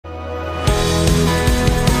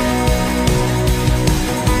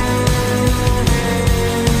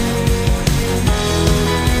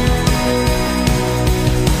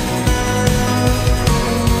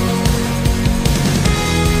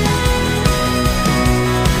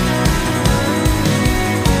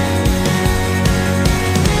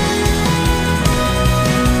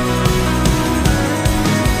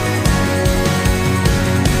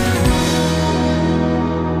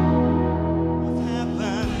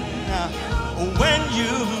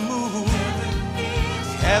you move.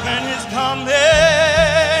 Heaven is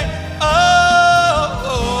coming. Oh,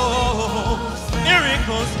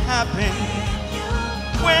 miracles happen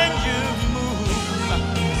when you move.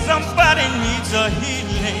 Somebody needs a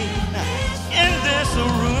healing in this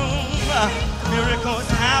room. Miracles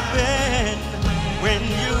happen when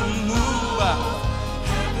you move.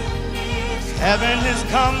 Heaven is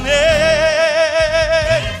coming.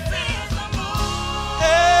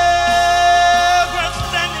 We're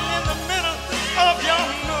standing in the middle of your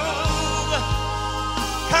move.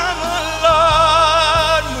 Come on,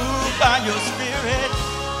 Lord, move by your spirit.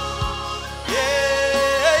 Yeah.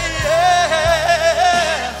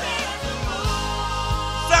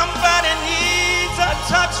 Somebody needs a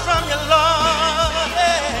touch from your Lord.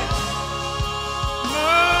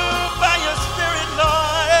 Move by your spirit,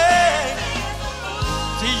 Lord.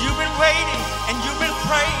 See, you've been waiting and you've been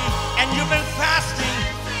praying and you've been fasting.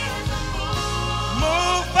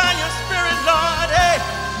 Move by your spirit, Lord. Hey,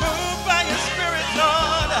 move by your spirit,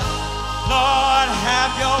 Lord. Lord,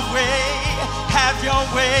 have your way, have your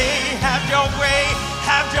way, have your way,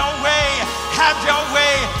 have your way, have your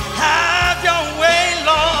way, have your way,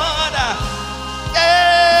 Lord.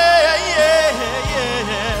 Yeah, yeah,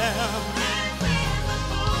 yeah.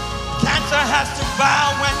 Cancer has to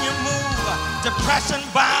bow when you move. Depression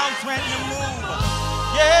bows when you move.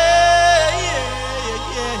 Yeah, yeah,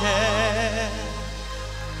 yeah.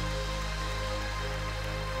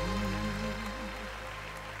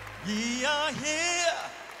 We are here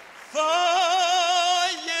for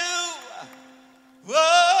you.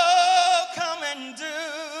 Oh, come and do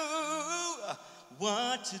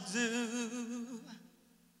what to do.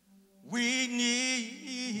 We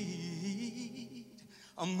need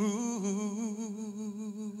a move.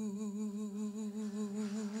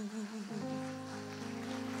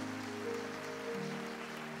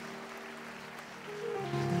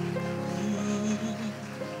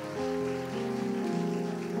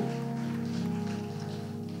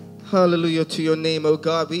 Hallelujah to your name, oh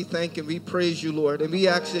God. We thank and we praise you, Lord. And we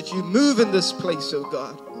ask that you move in this place, oh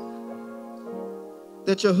God.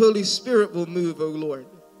 That your Holy Spirit will move, oh Lord.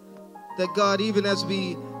 That God, even as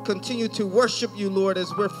we continue to worship you, Lord,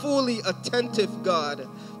 as we're fully attentive, God,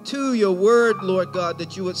 to your word, Lord God,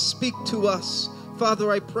 that you would speak to us. Father,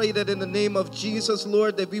 I pray that in the name of Jesus,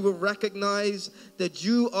 Lord, that we will recognize that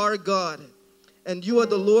you are God and you are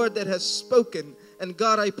the Lord that has spoken. And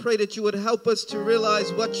God, I pray that you would help us to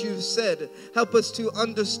realize what you've said. Help us to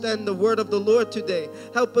understand the word of the Lord today.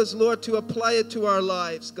 Help us, Lord, to apply it to our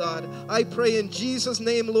lives, God. I pray in Jesus'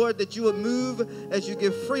 name, Lord, that you would move as you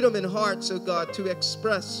give freedom in hearts, oh God, to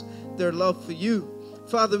express their love for you.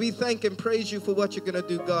 Father, we thank and praise you for what you're going to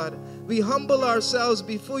do, God. We humble ourselves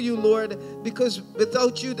before you, Lord, because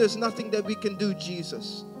without you, there's nothing that we can do,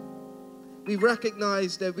 Jesus. We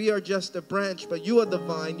recognize that we are just a branch, but you are the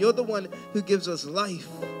vine. You're the one who gives us life.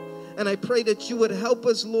 And I pray that you would help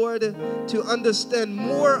us, Lord, to understand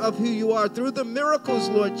more of who you are through the miracles,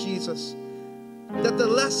 Lord Jesus. That the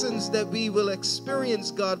lessons that we will experience,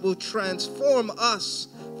 God, will transform us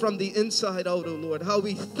from the inside out, oh Lord. How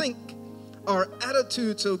we think, our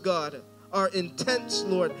attitudes, oh God, our intents,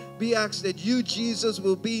 Lord. We ask that you, Jesus,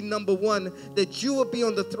 will be number one, that you will be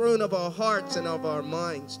on the throne of our hearts and of our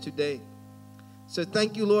minds today. So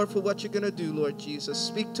thank you, Lord, for what you're going to do, Lord Jesus.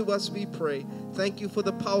 Speak to us, we pray. Thank you for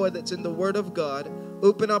the power that's in the word of God.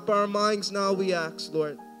 Open up our minds now, we ask,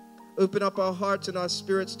 Lord. Open up our hearts and our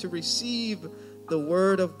spirits to receive the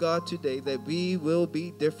word of God today, that we will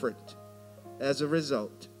be different as a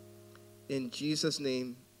result. In Jesus'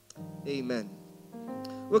 name, amen.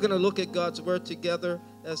 We're going to look at God's word together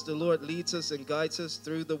as the Lord leads us and guides us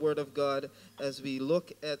through the word of God as we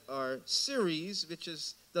look at our series, which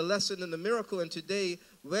is the lesson in the miracle. And today,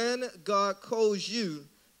 when God calls you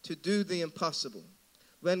to do the impossible.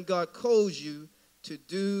 When God calls you to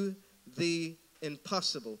do the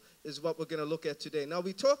impossible is what we're going to look at today. Now,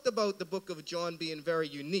 we talked about the book of John being very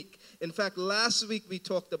unique. In fact, last week we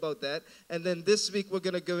talked about that. And then this week we're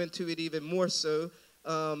going to go into it even more so.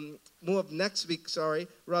 More of next week,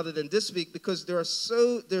 rather than this week, because there's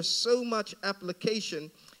so much application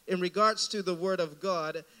in regards to the word of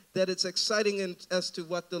God that it's exciting as to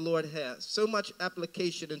what the Lord has. So much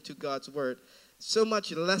application into God's word. So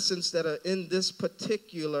much lessons that are in this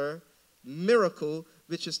particular miracle,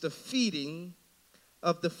 which is the feeding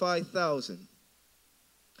of the 5,000.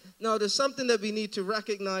 Now, there's something that we need to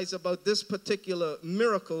recognize about this particular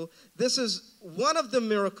miracle. This is one of the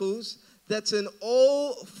miracles that's in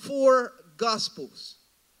all four Gospels.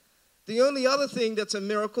 The only other thing that's a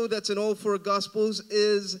miracle that's in all four Gospels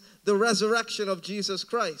is the resurrection of Jesus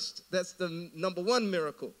Christ. That's the number one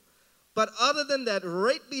miracle. But other than that,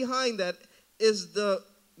 right behind that is the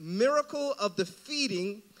miracle of the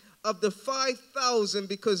feeding of the 5,000,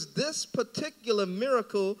 because this particular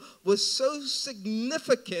miracle was so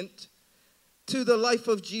significant to the life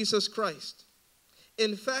of Jesus Christ.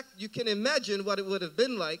 In fact, you can imagine what it would have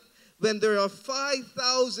been like when there are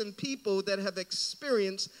 5,000 people that have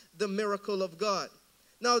experienced the miracle of God.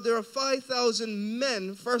 Now, there are 5,000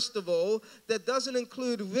 men, first of all. That doesn't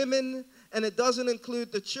include women, and it doesn't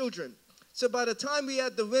include the children. So by the time we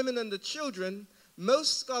add the women and the children,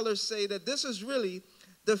 most scholars say that this is really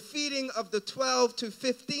the feeding of the 12 to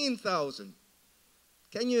 15,000.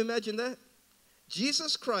 Can you imagine that?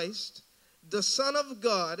 Jesus Christ, the Son of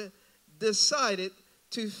God, decided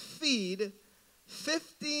to feed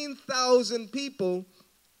 15,000 people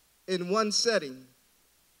in one setting.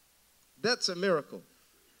 That's a miracle.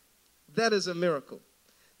 That is a miracle.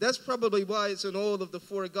 That's probably why it's in all of the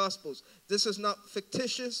four Gospels. This is not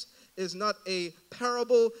fictitious. It's not a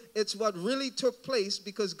parable. It's what really took place,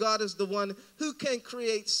 because God is the one who can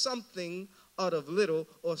create something out of little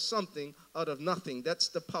or something out of nothing. That's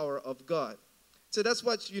the power of God. So that's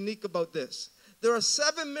what's unique about this. There are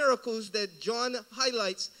 7 miracles that John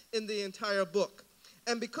highlights in the entire book.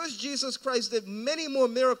 And because Jesus Christ did many more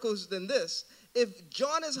miracles than this, if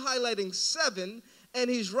John is highlighting 7 and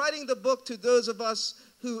he's writing the book to those of us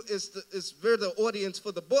who we're the audience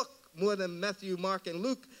for the book more than Matthew, Mark, and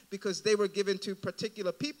Luke, because they were given to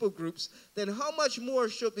particular people groups, then how much more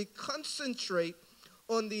should we concentrate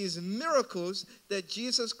on these miracles that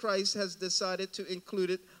Jesus Christ has decided to include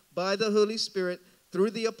it by the Holy Spirit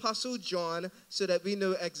through the Apostle John, so that we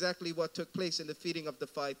know exactly what took place in the feeding of the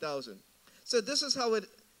 5,000. So this is how it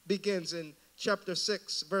begins in chapter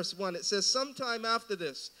 6, verse 1. It says, sometime after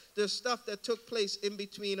this, there's stuff that took place in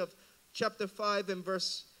between of chapter 5 and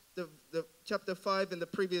chapter 5 and the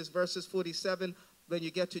previous verses 47. When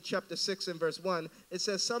you get to chapter 6 and verse 1, it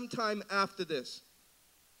says sometime after this.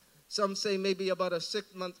 Some say maybe about a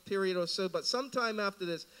 6-month period or so, but sometime after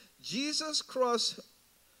this, Jesus crossed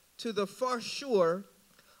to the far shore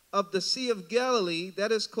of the Sea of Galilee.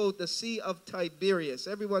 That is called the Sea of Tiberias.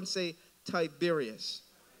 Everyone say Tiberias.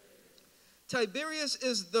 Tiberias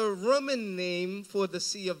is the Roman name for the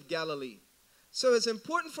Sea of Galilee. So it's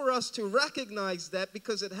important for us to recognize that,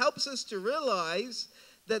 because it helps us to realize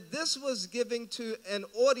that this was given to an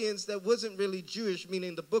audience that wasn't really Jewish,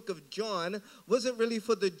 meaning the book of John wasn't really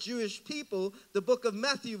for the Jewish people. The book of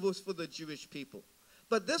Matthew was for the Jewish people.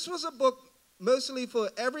 But this was a book mostly for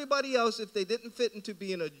everybody else. If they didn't fit into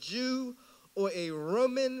being a Jew or a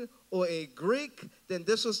Roman or a Greek, then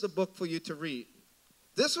this was the book for you to read.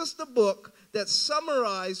 This was the book that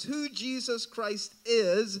summarized who Jesus Christ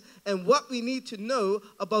is and what we need to know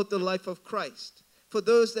about the life of Christ. For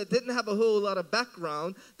those that didn't have a whole lot of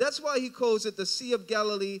background, that's why he calls it the Sea of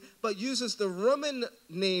Galilee, but uses the Roman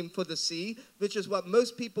name for the sea, which is what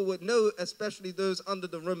most people would know, especially those under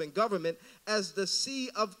the Roman government, as the Sea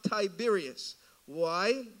of Tiberias.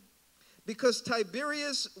 Why? Because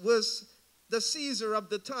Tiberius was the Caesar of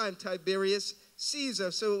the time, Tiberius Caesar,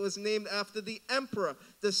 so it was named after the emperor.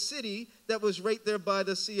 The city that was right there by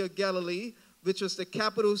the Sea of Galilee, which was the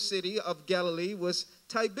capital city of Galilee, was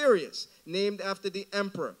Tiberias, named after the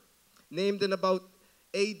emperor. Named in about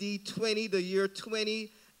AD 20, the year 20.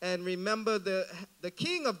 And remember, the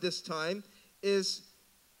king of this time is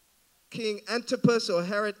King Antipas, or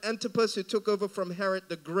Herod Antipas, who took over from Herod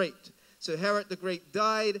the Great. So Herod the Great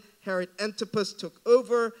died, Herod Antipas took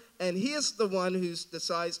over, and he is the one who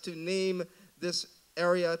decides to name this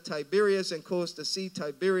area Tiberias and calls the sea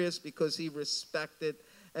Tiberias, because he respected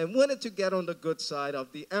and wanted to get on the good side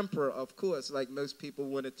of the emperor, of course, like most people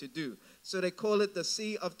wanted to do. So they call it the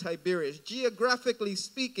Sea of Tiberias. Geographically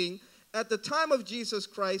speaking, at the time of Jesus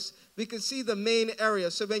Christ, we can see the main area.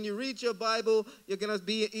 So when you read your Bible, you're going to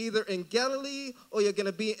be either in Galilee, or you're going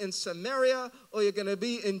to be in Samaria, or you're going to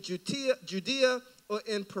be in Judea, or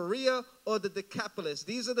in Perea, or the Decapolis.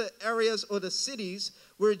 These are the areas or the cities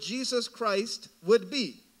where Jesus Christ would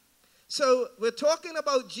be. So we're talking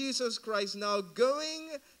about Jesus Christ now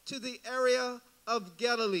going to the area of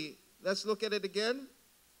Galilee. Let's look at it again.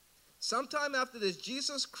 Sometime after this,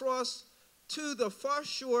 Jesus crossed to the far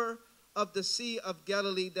shore of the Sea of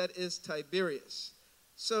Galilee, that is Tiberias.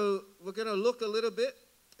 So we're going to look a little bit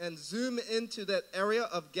and zoom into that area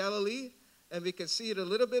of Galilee, and we can see it a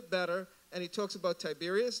little bit better. And he talks about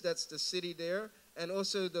Tiberias, that's the city there, and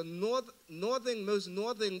also the most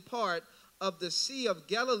northern part of the Sea of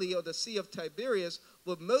Galilee, or the Sea of Tiberias,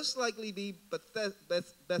 would most likely be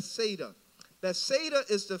Bethsaida. Bethsaida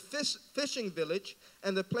is the fishing village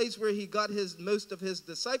and the place where he got most of his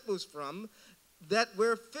disciples from, that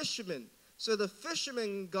were fishermen. So the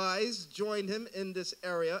fishermen guys joined him in this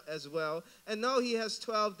area as well. And now he has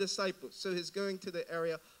 12 disciples. So he's going to the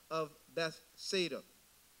area of Bethsaida.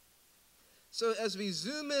 So as we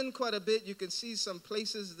zoom in quite a bit, you can see some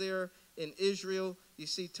places there in Israel. You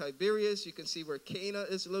see Tiberias. You can see where Cana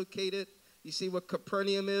is located. You see where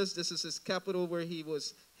Capernaum is. This is his capital where he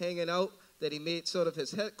was hanging out, that he made sort of his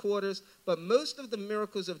headquarters. But most of the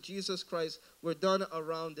miracles of Jesus Christ were done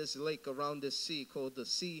around this lake, around this sea called the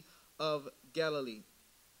Sea of Galilee.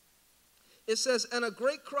 It says, and a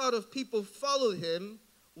great crowd of people followed him.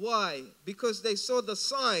 Why? Because they saw the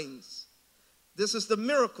signs. This is the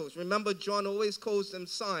miracles. Remember, John always calls them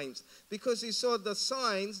signs. Because he saw the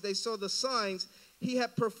signs, they saw the signs he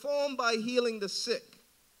had performed by healing the sick.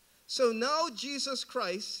 So now Jesus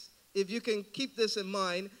Christ, if you can keep this in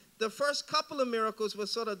mind, the first couple of miracles were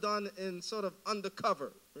sort of done in sort of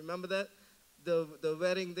undercover. Remember that? The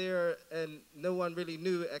wedding there, and no one really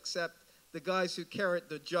knew except the guys who carried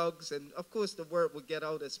the jugs. And, of course, the word would get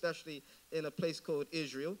out, especially in a place called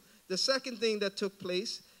Israel. The second thing that took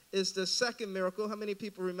place is the second miracle. How many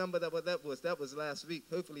people remember that what that was? That was last week.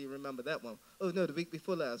 Hopefully you remember that one. Oh, no, the week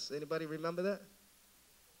before last. Anybody remember that?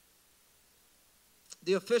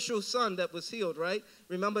 The official son that was healed, right?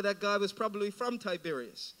 Remember that guy was probably from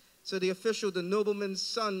Tiberias. So the official, the nobleman's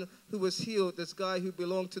son who was healed, this guy who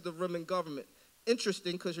belonged to the Roman government.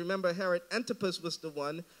 Interesting, because remember Herod Antipas was the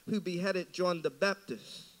one who beheaded John the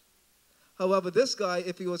Baptist. However, this guy,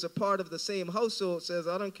 if he was a part of the same household, says,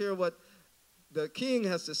 I don't care what the king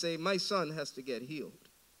has to say, my son has to get healed.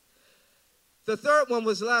 The third one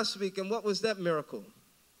was last week, and what was that miracle?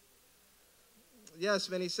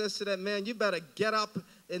 Yes, when he says to that man, you better get up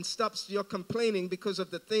and stop your complaining because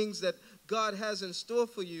of the things that God has in store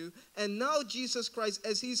for you. And now Jesus Christ,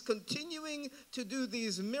 as he's continuing to do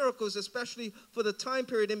these miracles, especially for the time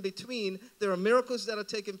period in between, there are miracles that are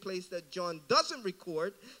taking place that John doesn't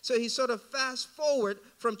record. So he sort of fast forward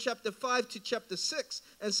from chapter 5 to chapter 6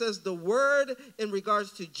 and says the word in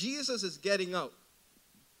regards to Jesus is getting out.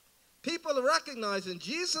 People are recognizing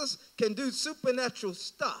Jesus can do supernatural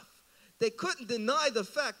stuff. They couldn't deny the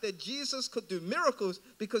fact that Jesus could do miracles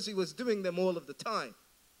because he was doing them all of the time.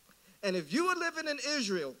 And if you were living in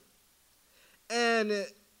Israel and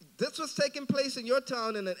this was taking place in your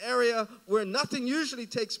town in an area where nothing usually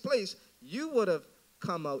takes place, you would have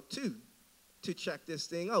come out too to check this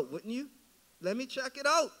thing out, wouldn't you? Let me check it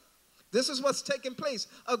out. This is what's taking place.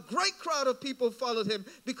 A great crowd of people followed him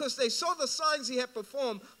because they saw the signs he had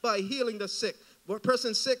performed by healing the sick. Where a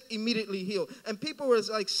person sick, immediately healed. And people were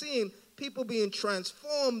like seeing people being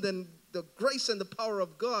transformed and the grace and the power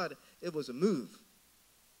of God. It was a move.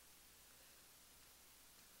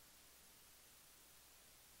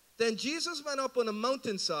 Then Jesus went up on a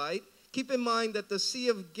mountainside. Keep in mind that the Sea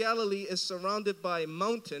of Galilee is surrounded by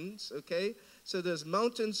mountains, okay? So there's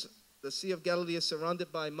mountains. The Sea of Galilee is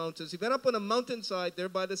surrounded by mountains. He went up on a mountainside there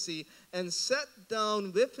by the sea and sat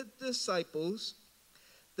down with his disciples.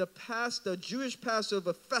 The Jewish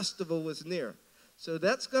Passover festival was near. So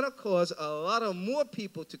that's going to cause a lot of more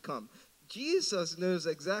people to come. Jesus knows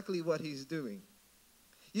exactly what he's doing.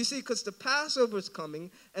 You see, because the Passover is coming,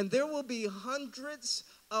 and there will be hundreds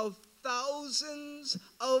of thousands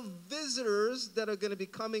of visitors that are going to be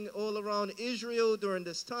coming all around Israel during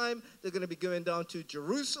this time. They're going to be going down to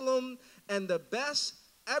Jerusalem. And the best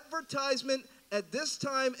advertisement at this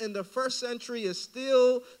time in the first century is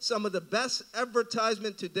still some of the best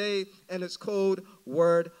advertisement today, and it's called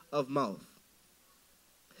word of mouth.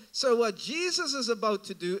 So what Jesus is about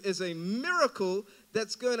to do is a miracle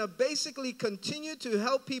that's going to basically continue to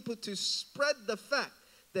help people to spread the fact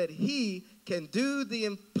that he can do the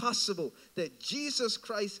impossible, that Jesus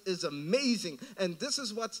Christ is amazing, and this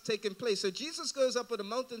is what's taking place. So Jesus goes up on the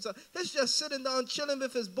mountainside. He's just sitting down, chilling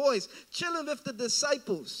with his boys, chilling with the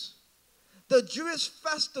disciples. The Jewish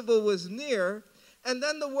festival was near, and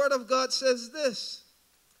then the word of God says this.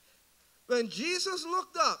 When Jesus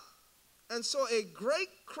looked up and saw a great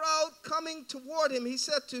crowd coming toward him, he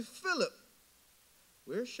said to Philip,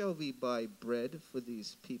 where shall we buy bread for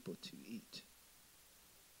these people to eat?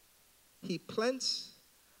 He plants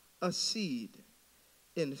a seed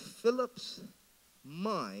in Philip's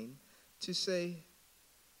mind to say,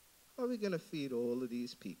 how are we going to feed all of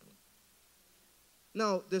these people?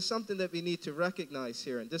 Now, there's something that we need to recognize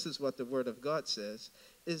here, and this is what the Word of God says,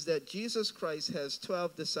 is that Jesus Christ has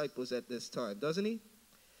 12 disciples at this time, doesn't he?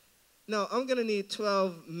 Now, I'm going to need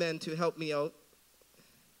 12 men to help me out.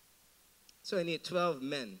 So I need 12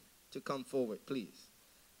 men to come forward, please.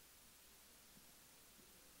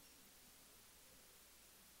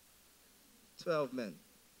 $12 men.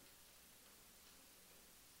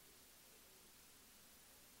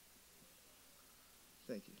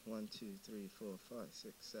 Thank you. 1, 2, 3, 4, 5,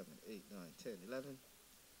 6, 7, 8, 9, 10, 11.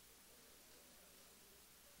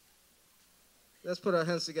 Let's put our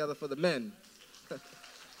hands together for the men. Yeah,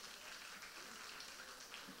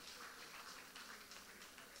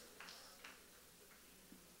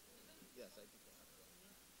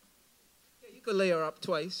 you could lay her up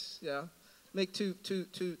twice. Yeah. Make two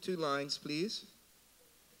lines, please.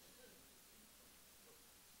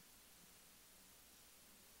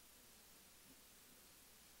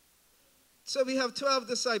 So we have 12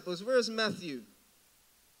 disciples. Where's Matthew?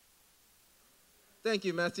 Thank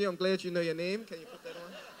you, Matthew. I'm glad you know your name. Can you put that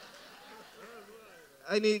on?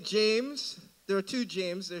 I need James. There are 2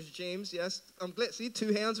 James. There's James, yes. I'm glad. See,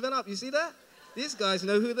 2 hands went up. You see that? These guys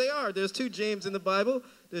know who they are. There's 2 James in the Bible.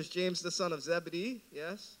 There's James, the son of Zebedee,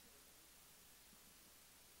 yes.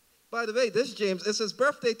 By the way, this James, it's his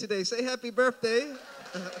birthday today. Say happy birthday.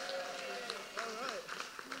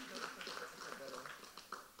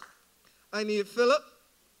 I need Philip.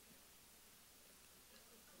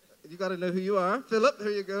 You got to know who you are. Philip,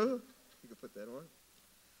 here you go. You can put that on.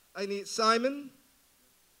 I need Simon.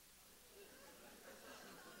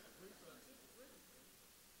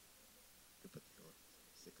 You put that on.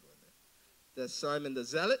 Stick it on there. That's Simon the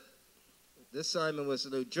Zealot. This Simon was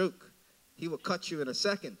no joke. He will cut you in a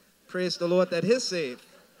second. Praise the Lord that he's saved.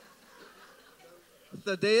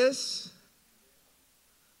 Thaddeus.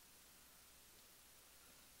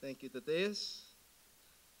 Thank you, Thaddeus.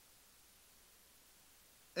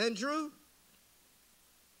 Andrew.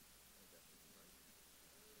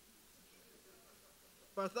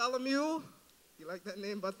 Bartholomew. You like that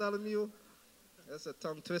name, Bartholomew? That's a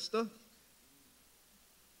tongue twister.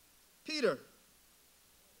 Peter.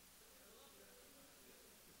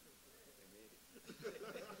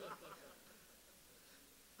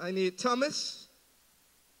 I need Thomas.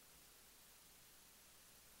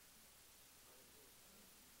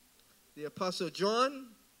 The Apostle John.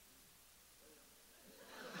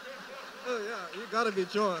 Oh, yeah, you got to be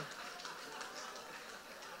John.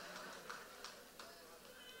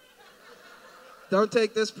 Don't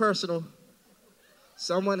take this personal.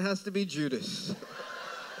 Someone has to be Judas.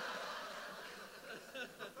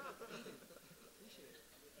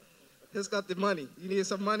 He's got the money. You need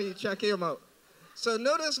some money, check him out. So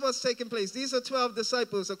notice what's taking place. These are 12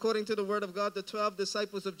 disciples, according to the word of God, the 12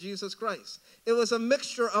 disciples of Jesus Christ. It was a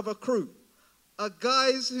mixture of a crew.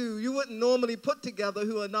 Guys who you wouldn't normally put together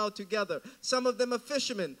who are now together. Some of them are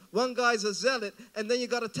fishermen. One guy's a zealot, and then you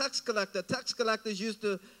got a tax collector. Tax collectors used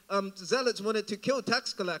to, zealots wanted to kill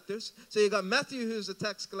tax collectors. So you got Matthew, who's a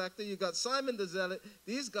tax collector. You got Simon the zealot.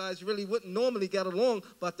 These guys really wouldn't normally get along,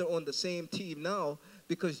 but they're on the same team now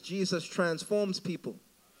because Jesus transforms people.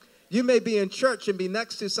 You may be in church and be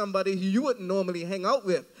next to somebody who you wouldn't normally hang out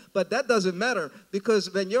with, but that doesn't matter because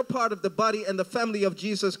when you're part of the body and the family of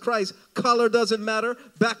Jesus Christ, color doesn't matter,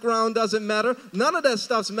 background doesn't matter, none of that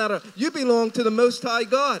stuff's matter. You belong to the Most High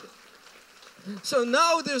God. So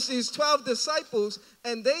now there's these 12 disciples,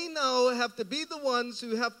 and they now have to be the ones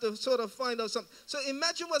who have to sort of find out something. So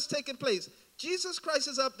imagine what's taking place. Jesus Christ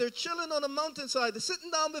is up there chilling on a mountainside,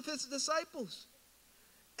 sitting down with his disciples.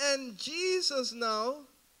 And Jesus now...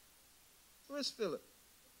 Where's Philip?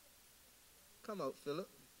 Come out, Philip.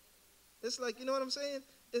 It's like, you know what I'm saying?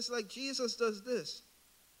 It's like Jesus does this.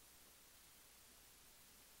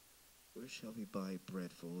 Where shall we buy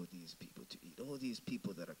bread for all these people to eat? All these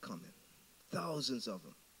people that are coming. Thousands of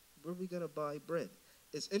them. Where are we going to buy bread?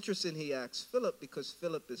 It's interesting he asks Philip because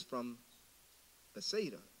Philip is from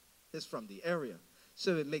Bethsaida. He's from the area.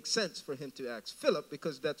 So it makes sense for him to ask Philip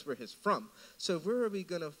because that's where he's from. So where are we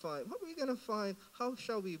going to find? What are we going to find? How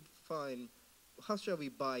shall we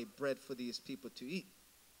buy bread for these people to eat?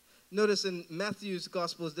 Notice in Matthew's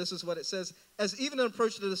Gospels, this is what it says. As evening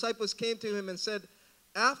approached, the disciples came to him and said,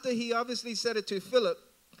 after he obviously said it to Philip,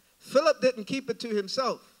 Philip didn't keep it to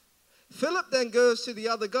himself. Philip then goes to the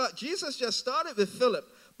other guy. Jesus just started with Philip,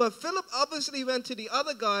 but Philip obviously went to the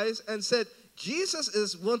other guys and said,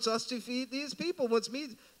 Jesus wants us to feed these people, wants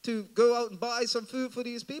me to go out and buy some food for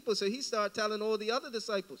these people. So he started telling all the other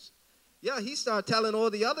disciples. Yeah, he started telling all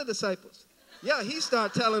the other disciples. Yeah, he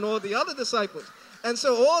started telling all the other disciples. And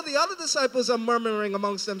so all the other disciples are murmuring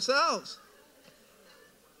amongst themselves.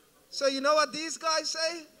 So you know what these guys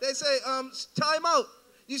say? They say, time out.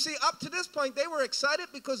 You see, up to this point, they were excited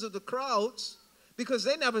because of the crowds, because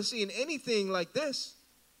they never seen anything like this.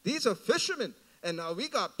 These are fishermen, and now we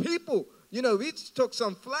got people. You know, we took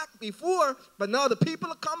some flack before, but now the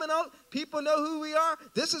people are coming out. People know who we are.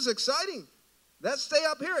 This is exciting. Let's stay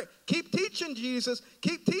up here. Keep teaching Jesus.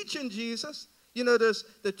 Keep teaching Jesus. You know, there's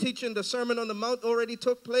the teaching, the Sermon on the Mount already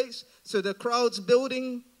took place. So the crowd's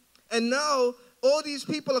building. And now All these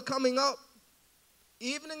people are coming up.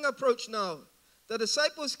 Evening approached now. The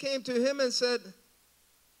disciples came to him and said,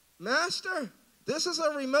 Master, this is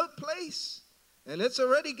a remote place, and it's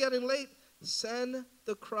already getting late. Send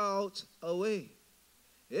the crowds away.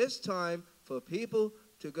 It's time for people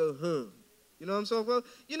to go home. You know what I'm talking about?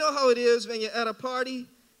 You know how it is when you're at a party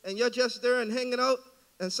and you're just there and hanging out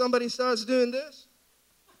and somebody starts doing this?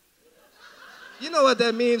 You know what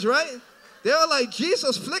that means, right? They're like,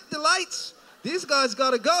 Jesus, flick the lights. These guys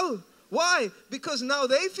got to go. Why? Because now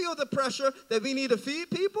they feel the pressure that we need to feed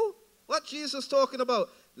people. What Jesus talking about?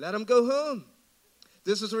 Let them go home.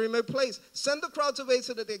 This is a remote place. Send the crowds away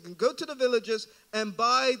so that they can go to the villages and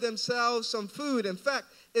buy themselves some food. In fact,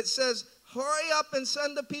 it says, hurry up and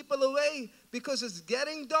send the people away because it's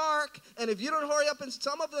getting dark. And if you don't hurry up, and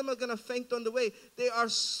some of them are going to faint on the way. They are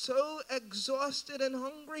so exhausted and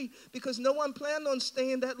hungry because no one planned on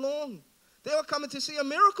staying that long. They were coming to see a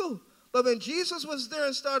miracle. But when Jesus was there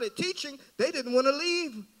and started teaching, they didn't want to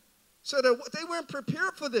leave. So they weren't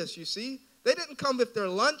prepared for this, you see. They didn't come with their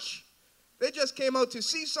lunch. They just came out to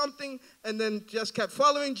see something and then just kept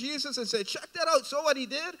following Jesus and said, check that out. So what he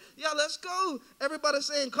did? Yeah, let's go. Everybody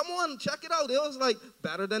saying, come on, check it out. It was like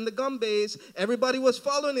better than the gumbays. Everybody was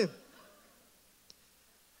following him.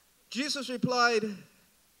 Jesus replied,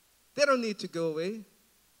 they don't need to go away.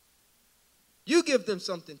 You give them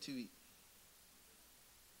something to eat.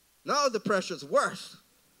 Now the pressure's worse.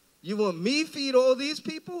 You want me feed all these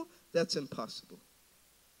people? That's impossible.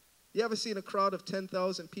 You ever seen a crowd of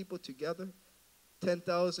 10,000 people together?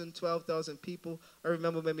 10,000, 12,000 people. I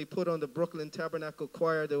remember when we put on the Brooklyn Tabernacle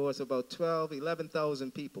Choir, there was about 12,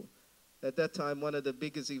 11,000 people. At that time, one of the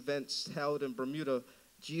biggest events held in Bermuda,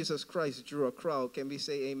 Jesus Christ drew a crowd. Can we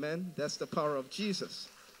say amen? That's the power of Jesus.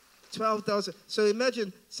 12,000. So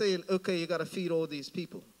imagine saying, okay, you got to feed all these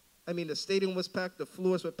people. I mean, the stadium was packed, the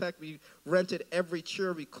floors were packed. We rented every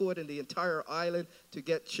chair we could in the entire island to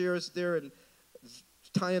get chairs there and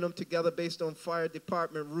tying them together based on fire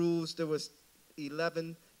department rules. There was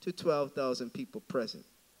 11 to 12,000 people present.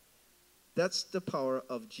 That's the power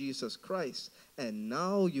of Jesus Christ. And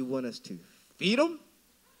now you want us to feed them?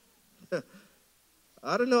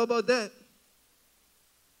 I don't know about that.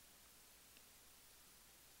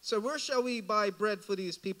 So where shall we buy bread for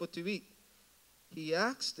these people to eat? He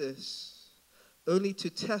asked this only to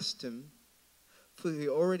test him, for he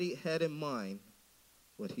already had in mind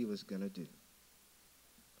what he was going to do.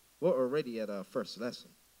 We're already at our first lesson.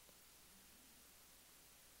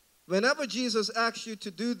 Whenever Jesus asks you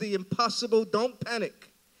to do the impossible, don't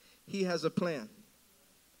panic. He has a plan.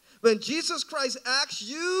 When Jesus Christ asks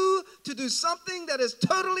you to do something that is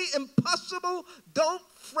totally impossible, don't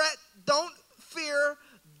fret, don't fear.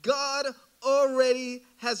 God already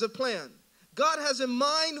has a plan. God has in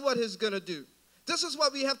mind what he's going to do. This is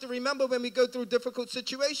what we have to remember when we go through difficult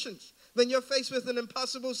situations. When you're faced with an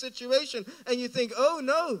impossible situation and you think, oh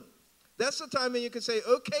no, that's the time when you can say,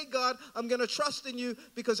 okay, God, I'm going to trust in you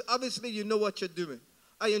because obviously you know what you're doing.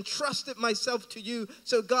 I entrusted myself to you.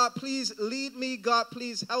 So God, please lead me. God,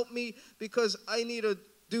 please help me because I need to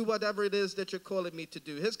do whatever it is that you're calling me to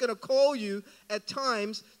do. He's going to call you at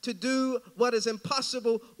times to do what is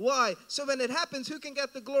impossible. Why? So when it happens, who can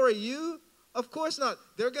get the glory? You? Of course not.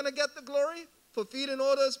 They're going to get the glory for feeding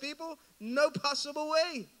all those people? No possible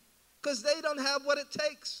way. Because they don't have what it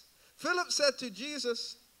takes. Philip said to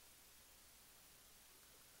Jesus,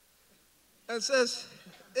 and says,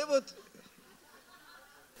 it would.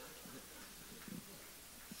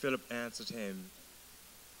 Philip answered him,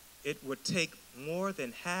 it would take more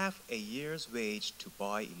than half a year's wage to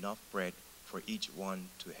buy enough bread for each one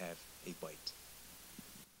to have a bite.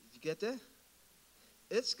 Did you get that?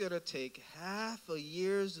 It's going to take half a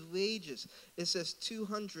year's wages. It says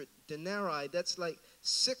 200 denarii. That's like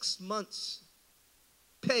 6 months'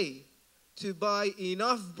 pay to buy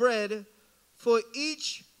enough bread for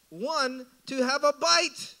each one to have a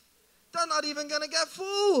bite. They're not even going to get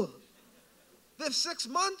full. They've 6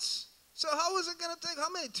 months. So how is it going to take,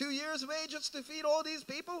 how many, 2 years' wages to feed all these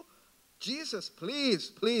people? Jesus, please,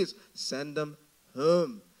 please send them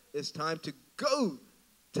home. It's time to go.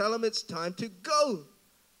 Tell them it's time to go.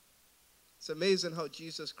 It's amazing how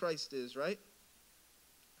Jesus Christ is, right?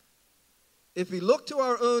 If we look to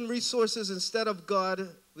our own resources instead of God,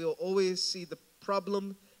 we'll always see the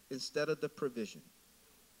problem instead of the provision.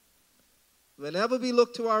 Whenever we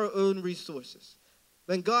look to our own resources,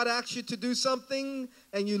 when God asks you to do something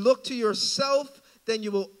and you look to yourself, then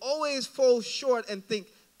you will always fall short and think,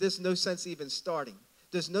 there's no sense even starting.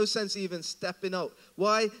 There's no sense even stepping out.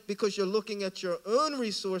 Why? Because you're looking at your own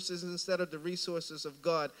resources instead of the resources of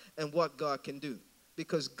God and what God can do.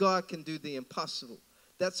 Because God can do the impossible.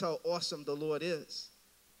 That's how awesome the Lord is.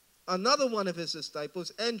 Another one of his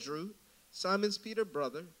disciples, Andrew, Simon Peter's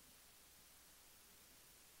brother.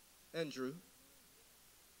 Andrew.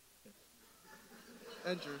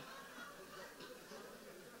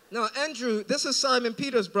 Now, Andrew, this is Simon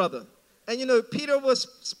Peter's brother. And you know, Peter was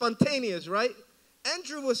spontaneous, right?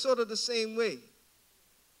 Andrew was sort of the same way.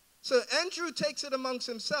 So Andrew takes it amongst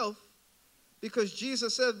himself because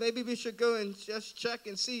Jesus said maybe we should go and just check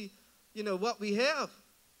and see, you know, what we have.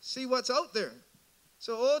 See what's out there.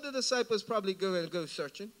 So all the disciples probably go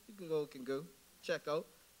searching. You can go check out,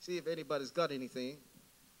 see if anybody's got anything.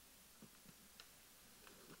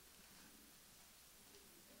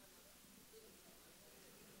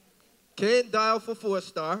 Can't dial for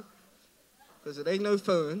 4-star because it ain't no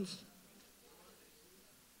phones.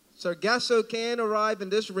 Sargasso can't arrive in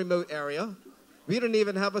this remote area. We don't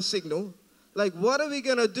even have a signal. Like, what are we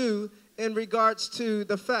going to do in regards to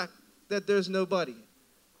the fact that there's nobody?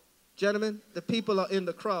 Gentlemen, the people are in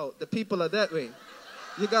the crowd. The people are that way.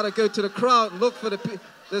 You got to go to the crowd and look for the people.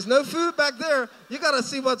 There's no food back there. You got to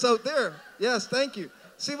see what's out there. Yes, thank you.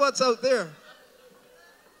 See what's out there.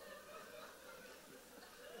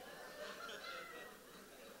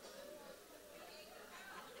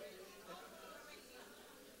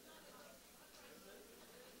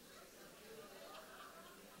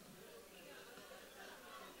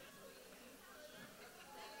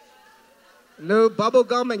 No, bubble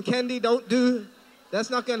gum and candy don't do.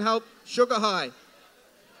 That's not going to help. Sugar high.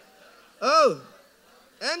 Oh,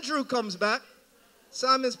 Andrew comes back.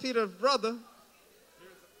 Simon Peter's brother.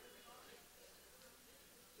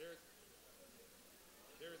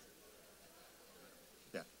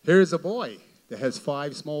 Here's a boy that has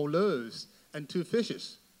 5 small loaves and 2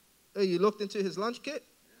 fishes. Oh, you looked into his lunch kit?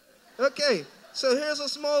 Okay, so here's a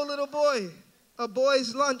small little boy. A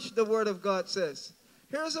boy's lunch, the Word of God says.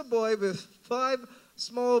 Here's a boy with 5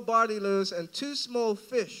 small barley loaves and 2 small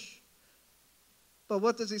fish. But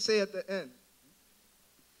what does he say at the end?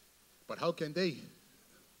 But how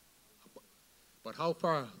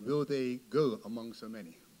far will they go among so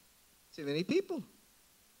many? Too many people.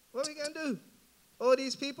 What are we going to do? All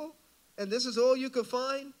these people, and this is all you could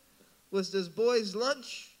find, was this boy's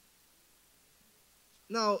lunch.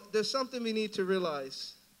 Now, there's something we need to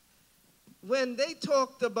realize. When they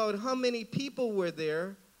talked about how many people were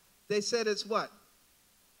there, they said it's what?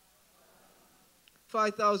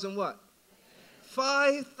 5,000 what?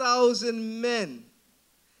 5,000 men.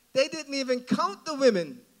 They didn't even count the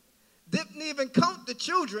women. Didn't even count the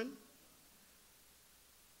children.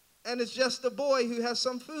 And it's just a boy who has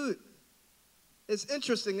some food. It's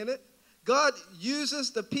interesting, isn't it? God uses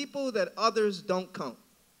the people that others don't count.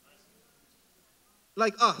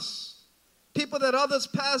 Like us. People that others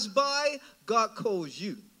pass by, God calls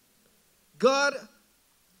you. God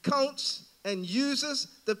counts and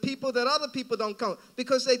uses the people that other people don't count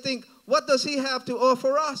because they think, what does he have to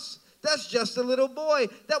offer us? That's just a little boy.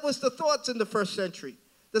 That was the thoughts in the first century.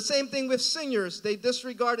 The same thing with singers. They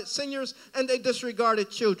disregarded singers and they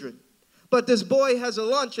disregarded children. But this boy has a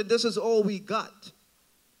lunch and this is all we got.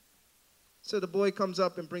 So the boy comes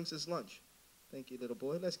up and brings his lunch. Thank you, little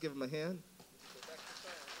boy. Let's give him a hand.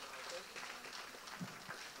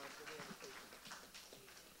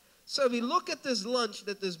 So we look at this lunch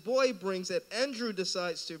that this boy brings that Andrew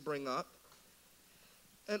decides to bring up.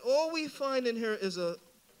 And all we find in here is a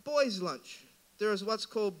boy's lunch. There's what's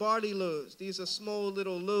called barley loaves. These are small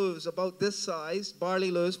little loaves about this size.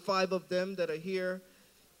 Barley loaves, 5 of them that are here.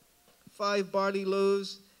 5 barley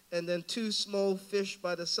loaves. And then 2 small fish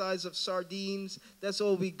by the size of sardines. That's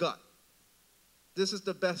all we got. This is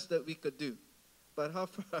the best that we could do. But how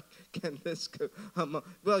far can this go?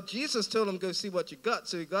 Well, Jesus told him, go see what you got.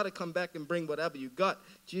 So you got to come back and bring whatever you got.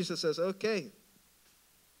 Jesus says, okay.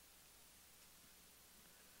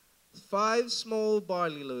 5 small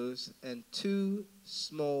barley loaves and 2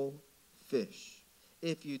 small fish.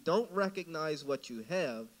 If you don't recognize what you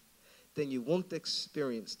have, then you won't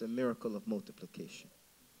experience the miracle of multiplication.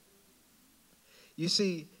 You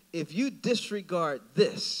see, if you disregard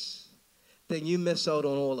this, then you miss out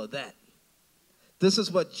on all of that. This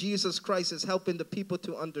is what Jesus Christ is helping the people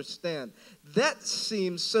to understand. That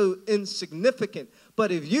seems so insignificant.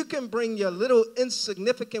 But if you can bring your little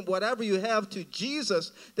insignificant whatever you have to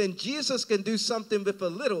Jesus, then Jesus can do something with a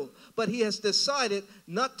little. But he has decided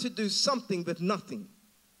not to do something with nothing.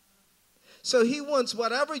 So he wants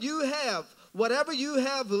whatever you have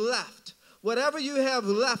left, whatever you have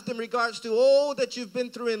left in regards to all that you've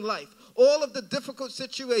been through in life, all of the difficult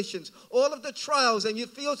situations, all of the trials, and you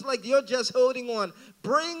feel like you're just holding on.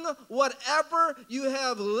 Bring whatever you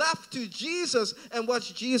have left to Jesus and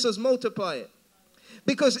watch Jesus multiply it.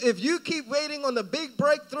 Because if you keep waiting on the big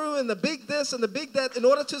breakthrough and the big this and the big that in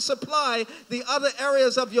order to supply the other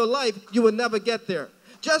areas of your life, you will never get there.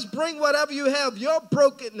 Just bring whatever you have, your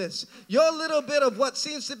brokenness, your little bit of what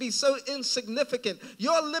seems to be so insignificant,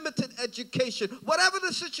 your limited education, whatever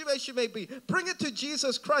the situation may be, bring it to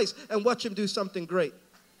Jesus Christ and watch him do something great.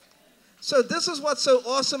 So this is what's so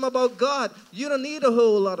awesome about God. You don't need a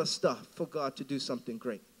whole lot of stuff for God to do something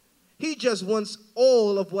great. He just wants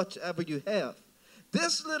all of whatever you have.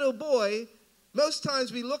 This little boy, most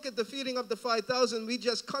times we look at the feeding of the 5,000, we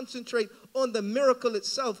just concentrate on the miracle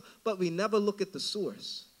itself, but we never look at the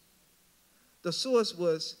source. The source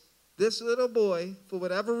was this little boy, for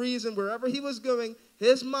whatever reason, wherever he was going,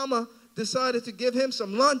 his mama decided to give him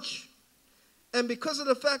some lunch. And because of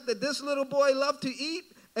the fact that this little boy loved to eat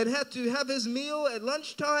and had to have his meal at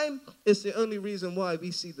lunchtime, it's the only reason why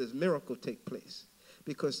we see this miracle take place.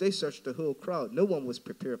 Because they searched the whole crowd. No one was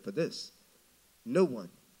prepared for this. No one,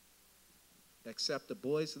 except the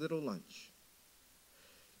boy's little lunch.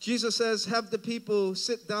 Jesus says, have the people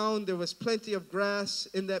sit down. There was plenty of grass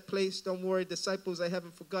in that place. Don't worry, disciples, I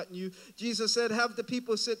haven't forgotten you. Jesus said, have the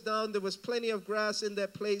people sit down. There was plenty of grass in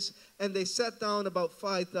that place. And they sat down. About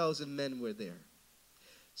 5,000 men were there.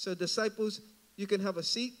 So disciples, you can have a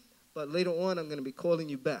seat. But later on, I'm going to be calling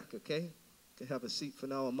you back, okay? You can have a seat for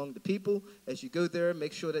now among the people. As you go there,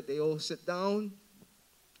 make sure that they all sit down.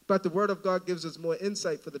 But the word of God gives us more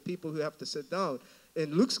insight for the people who have to sit down.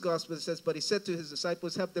 In Luke's gospel, it says, but he said to his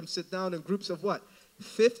disciples, have them sit down in groups of what?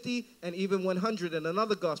 50 and even 100. In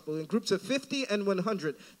another gospel, in groups of 50 and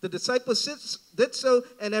 100. The disciples did so,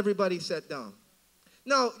 and everybody sat down.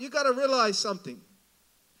 Now, you got to realize something.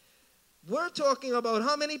 We're talking about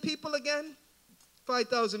how many people again?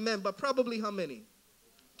 5,000 men, but probably how many?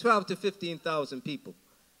 12 to 15,000 people.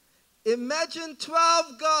 Imagine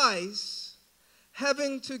 12 guys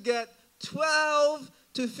having to get 12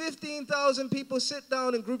 to 15,000 people sit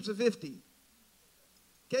down in groups of 50.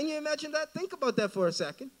 Can you imagine that? Think about that for a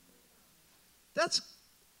second. That's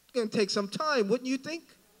going to take some time, wouldn't you think?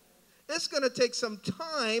 It's going to take some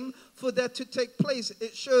time for that to take place.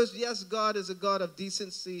 It shows, yes, God is a God of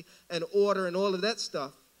decency and order and all of that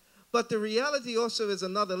stuff. But the reality also is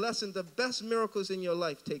another lesson. The best miracles in your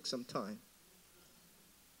life take some time.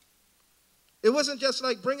 It wasn't just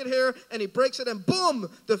like bring it here and he breaks it and boom,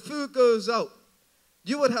 the food goes out.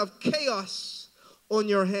 You would have chaos on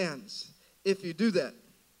your hands if you do that,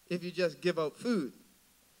 if you just give out food.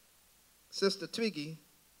 Sister Twiggy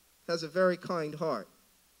has a very kind heart.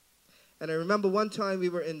 And I remember one time we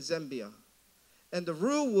were in Zambia. And the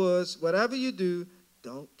rule was, whatever you do,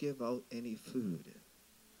 don't give out any food.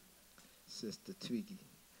 Sister Twiggy.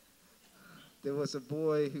 There was a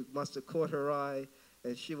boy who must have caught her eye.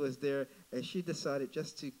 And she was there, and she decided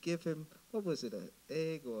just to give him, what was it, an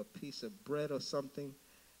egg or a piece of bread or something?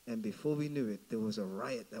 And before we knew it, there was a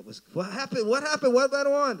riot that was, what happened? What happened? What went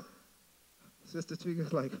on? Sister Twiggy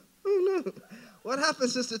was like, oh no. What happened,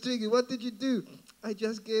 Sister Twiggy? What did you do? I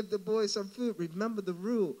just gave the boy some food. Remember the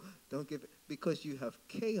rule. Don't give it, because you have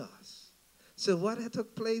chaos. So what had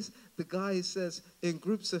took place, the guy says, in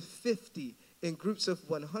groups of 50, in groups of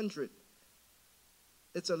 100.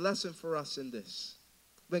 It's a lesson for us in this.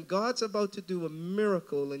 When God's about to do a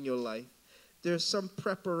miracle in your life, there's some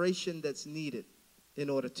preparation that's needed in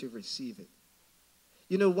order to receive it.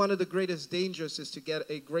 You know, one of the greatest dangers is to get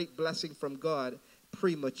a great blessing from God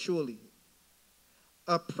prematurely.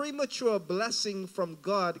 A premature blessing from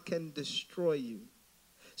God can destroy you.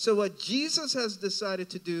 So what Jesus has decided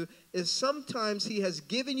to do is sometimes he has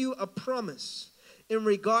given you a promise in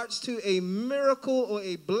regards to a miracle or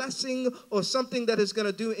a blessing or something that is going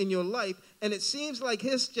to do in your life. And it seems like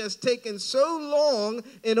it's just taken so long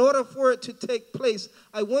in order for it to take place.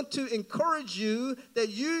 I want to encourage you that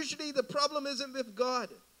usually the problem isn't with God.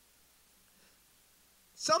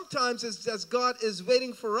 Sometimes it's just God is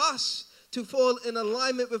waiting for us to fall in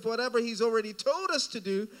alignment with whatever he's already told us to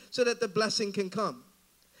do so that the blessing can come.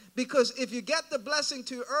 Because if you get the blessing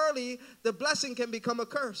too early, the blessing can become a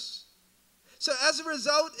curse. So as a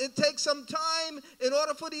result, it takes some time in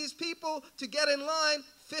order for these people to get in line.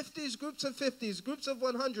 50s, groups of 50s, groups of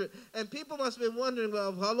 100. And people must have been wondering,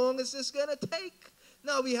 well, how long is this going to take?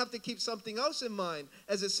 Now we have to keep something else in mind,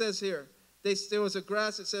 as it says here. There was a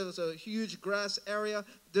grass, it says a huge grass area.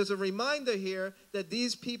 There's a reminder here that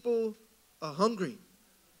these people are hungry.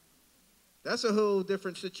 That's a whole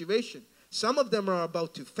different situation. Some of them are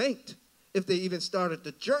about to faint if they even started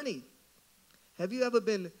the journey. Have you ever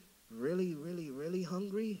been really, really, really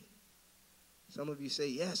hungry? Some of you say,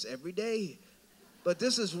 yes, every day. But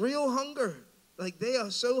this is real hunger. Like they are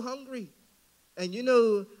so hungry. And you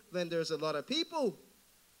know, when there's a lot of people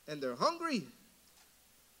and they're hungry,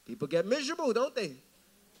 People get miserable, don't they?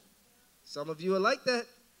 Some of you are like that.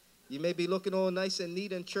 You may be looking all nice and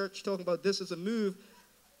neat in church, talking about this is a move.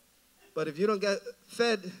 But if you don't get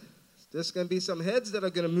fed, there's going to be some heads that are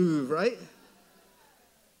going to move, right?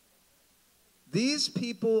 These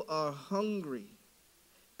people are hungry,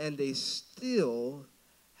 and they still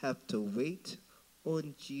have to wait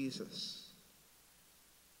on Jesus.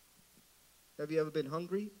 Have you ever been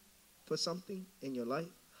hungry for something in your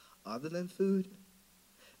life other than food,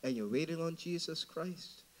 and you're waiting on Jesus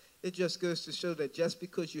Christ? It just goes to show that just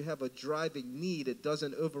because you have a driving need, it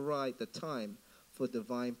doesn't override the time for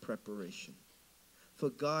divine preparation. For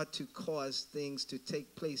God to cause things to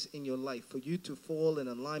take place in your life, for you to fall in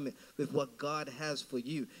alignment with what God has for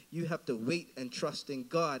you. You have to wait and trust in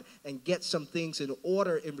God and get some things in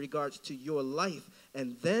order in regards to your life.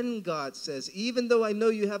 And then God says, even though I know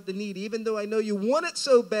you have the need, even though I know you want it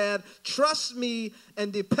so bad, trust me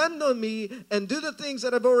and depend on me and do the things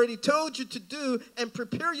that I've already told you to do and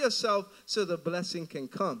prepare yourself so the blessing can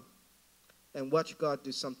come. And watch God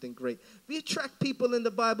do something great. We track people in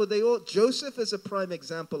the Bible. Joseph is a prime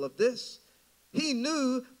example of this. He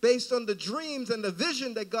knew based on the dreams and the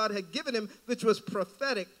vision that God had given him, which was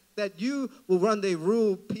prophetic, that you will one day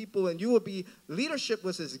rule people and you will be, leadership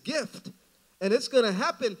was his gift. And it's going to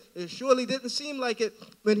happen. It surely didn't seem like it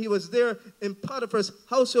when he was there in Potiphar's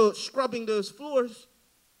household scrubbing those floors.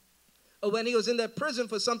 Or when he was in that prison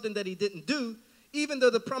for something that he didn't do, even though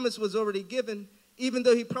the promise was already given. Even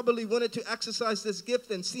though he probably wanted to exercise this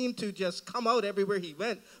gift and seemed to just come out everywhere he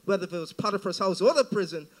went, whether it was Potiphar's house or the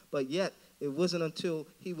prison, but yet it wasn't until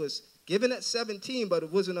he was given at 17, but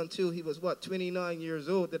it wasn't until he was, 29 years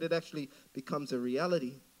old that it actually becomes a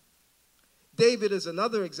reality. David is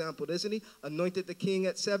another example, isn't he? Anointed the king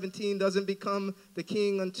at 17, doesn't become the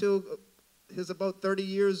king until he's about 30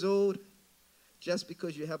 years old. Just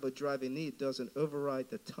because you have a driving need doesn't override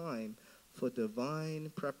the time for divine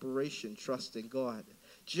preparation, trust in God.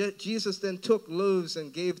 Jesus then took loaves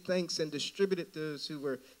and gave thanks and distributed those who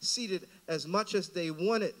were seated as much as they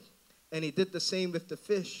wanted. And he did the same with the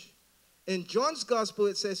fish. In John's gospel,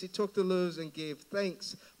 it says he took the loaves and gave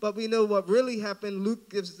thanks. But we know what really happened. Luke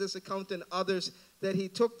gives this account and others that he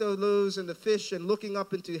took the loaves and the fish and looking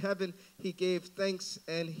up into heaven, he gave thanks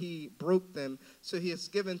and he broke them. So he has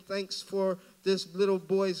given thanks for this little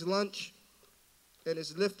boy's lunch. And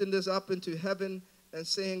is lifting this up into heaven and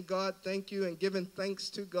saying, God, thank you, and giving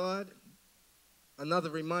thanks to God.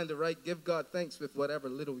 Another reminder, right? Give God thanks with whatever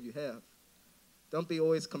little you have. Don't be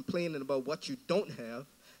always complaining about what you don't have.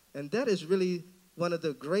 And that is really one of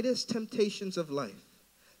the greatest temptations of life.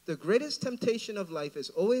 The greatest temptation of life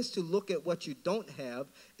is always to look at what you don't have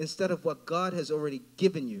instead of what God has already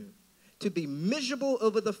given you. To be miserable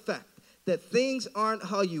over the fact that things aren't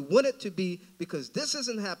how you want it to be because this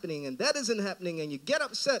isn't happening and that isn't happening, and you get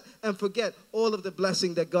upset and forget all of the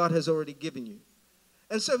blessing that God has already given you.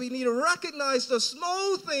 And so we need to recognize the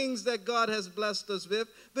small things that God has blessed us with,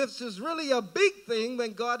 which is really a big thing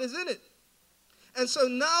when God is in it. And so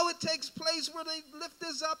now it takes place where they lift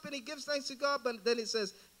this up and he gives thanks to God, but then it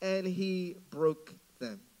says, and he broke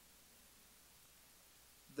them.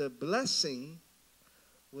 The blessing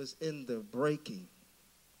was in the breaking.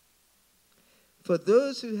 For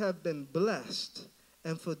those who have been blessed,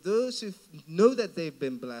 and for those who know that they've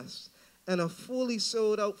been blessed, and are fully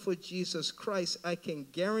sold out for Jesus Christ, I can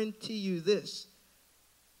guarantee you this.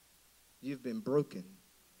 You've been broken.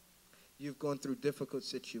 You've gone through difficult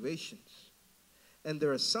situations. And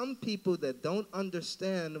there are some people that don't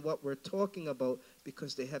understand what we're talking about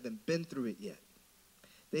because they haven't been through it yet.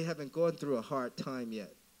 They haven't gone through a hard time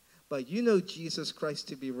yet. But you know Jesus Christ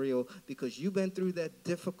to be real because you went through that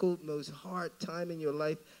difficult, most hard time in your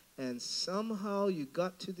life, and somehow you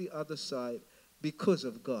got to the other side because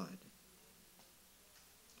of God.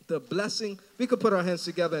 The blessing, we could put our hands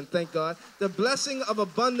together and thank God. The blessing of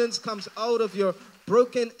abundance comes out of your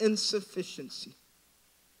broken insufficiency.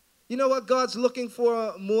 You know what God's looking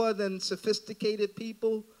for more than sophisticated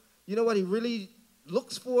people? You know what he really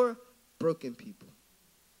looks for? Broken people.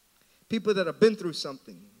 People that have been through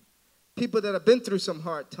something. People that have been through some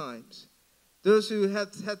hard times. Those who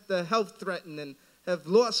have had their health threatened and have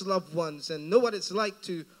lost loved ones and know what it's like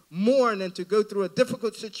to mourn and to go through a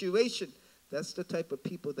difficult situation. That's the type of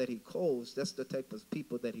people that he calls. That's the type of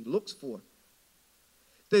people that he looks for.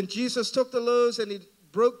 Then Jesus took the loaves and he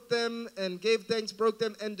broke them and gave thanks, broke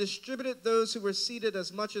them, and distributed those who were seated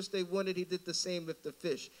as much as they wanted. He did the same with the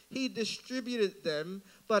fish. He distributed them,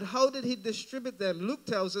 but how did he distribute them? Luke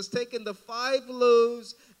tells us, taking the 5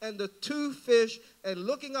 loaves and the 2 fish, and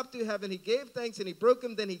looking up to heaven, he gave thanks and he broke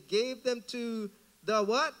them. Then he gave them to the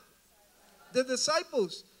what? The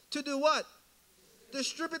disciples. To do what?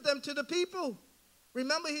 distribute them to the people.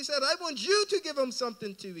 Remember, he said, I want you to give them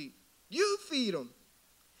something to eat. You feed them.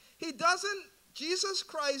 Jesus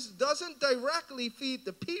Christ doesn't directly feed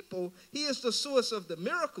the people. He is the source of the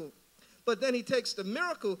miracle. But then he takes the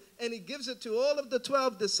miracle and he gives it to all of the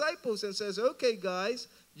 12 disciples and says, okay, guys,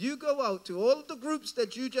 you go out to all of the groups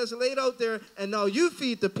that you just laid out there, and now you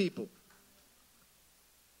feed the people.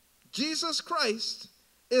 Jesus Christ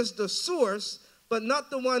is the source, but not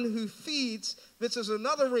the one who feeds, which is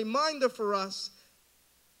another reminder for us.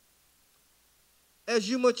 As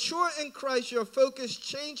you mature in Christ, your focus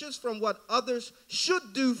changes from what others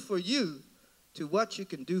should do for you to what you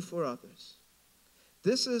can do for others.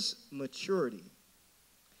 This is maturity.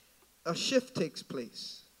 A shift takes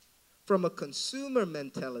place from a consumer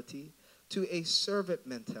mentality to a servant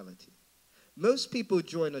mentality. Most people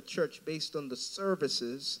join a church based on the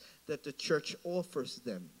services that the church offers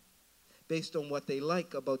them, based on what they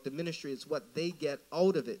like about the ministry. It's what they get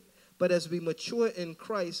out of it. But as we mature in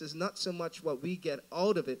Christ, it's not so much what we get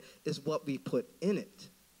out of it, it's what we put in it.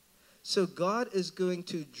 So God is going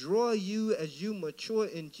to draw you as you mature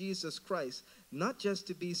in Jesus Christ, not just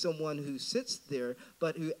to be someone who sits there,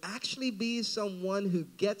 but who actually be someone who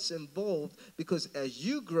gets involved, because as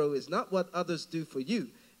you grow, it's not what others do for you,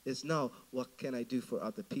 it's now what can I do for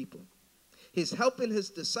other people. He's helping his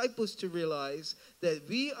disciples to realize that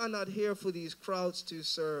we are not here for these crowds to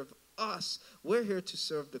serve us. We're here to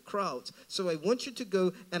serve the crowds. So I want you to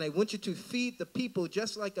go and I want you to feed the people,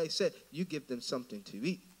 just like I said, you give them something to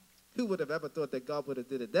eat. Who would have ever thought that God would have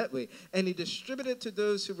did it that way? And he distributed to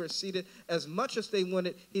those who were seated as much as they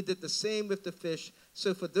wanted. He did the same with the fish.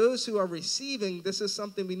 So for those who are receiving, this is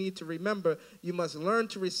something we need to remember. You must learn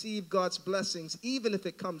to receive God's blessings, even if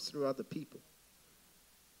it comes through other people.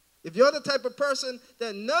 If you're the type of person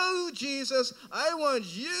that knows Jesus, I want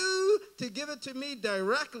you to give it to me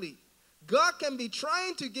directly. God can be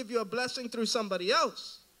trying to give you a blessing through somebody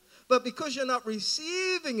else. But because you're not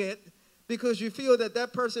receiving it, because you feel that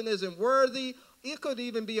that person isn't worthy, it could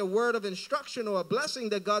even be a word of instruction or a blessing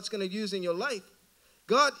that God's going to use in your life.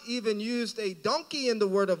 God even used a donkey in the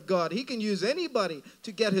word of God. He can use anybody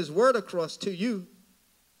to get his word across to you.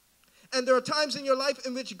 And there are times in your life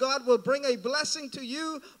in which God will bring a blessing to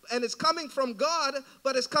you, and it's coming from God,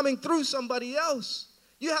 but it's coming through somebody else.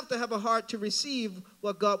 You have to have a heart to receive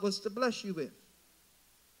what God wants to bless you with.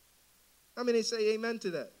 How many say amen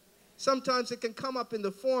to that? Sometimes it can come up in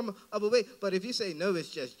the form of a way, but if you say, no, it's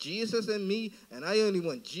just Jesus and me, and I only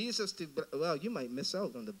want Jesus to, well, you might miss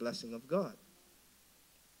out on the blessing of God.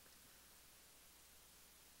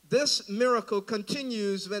 This miracle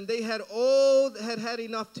continues when they had had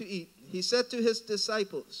enough to eat. He said to his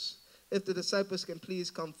disciples, if the disciples can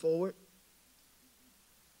please come forward.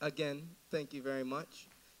 Again, thank you very much.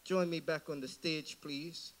 Join me back on the stage,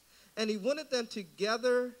 please. And he wanted them to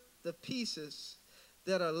gather the pieces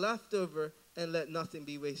that are left over and let nothing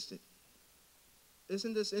be wasted.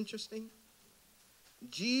 Isn't this interesting?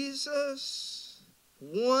 Jesus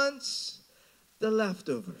wants the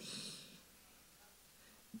leftovers.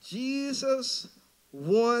 Jesus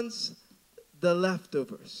wants the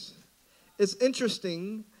leftovers. It's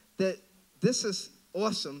interesting that this is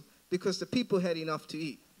awesome because the people had enough to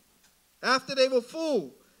eat. After they were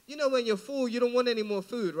full, you know when you're full, you don't want any more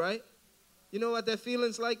food, right? You know what that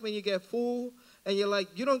feeling's like when you get full and you're like,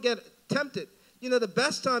 you don't get tempted. You know, the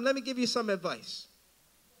best time, let me give you some advice.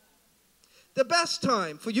 The best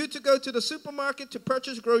time for you to go to the supermarket to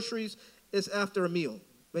purchase groceries is after a meal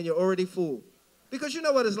when you're already full. Because you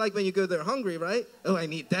know what it's like when you go there hungry, right? Oh, I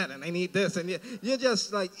need that and I need this. And you're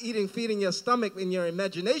just like feeding your stomach in your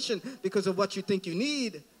imagination because of what you think you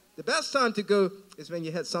need. The best time to go is when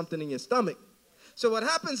you had something in your stomach. So what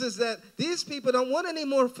happens is that these people don't want any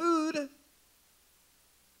more food.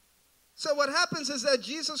 So what happens is that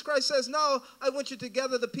Jesus Christ says, no, I want you to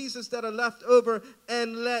gather the pieces that are left over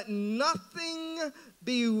and let nothing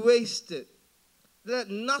be wasted. Let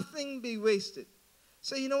nothing be wasted.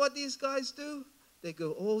 So you know what these guys do? They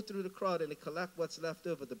go all through the crowd and they collect what's left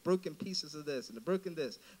over, the broken pieces of this and the broken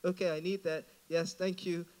this. Okay, I need that. Yes, thank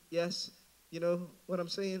you. Yes. You know what I'm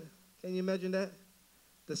saying? Can you imagine that?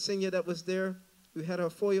 The senior that was there who had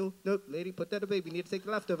her foil. Nope, lady, put that away. We need to take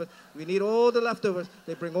the leftovers. We need all the leftovers.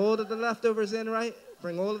 They bring all of the leftovers in, right?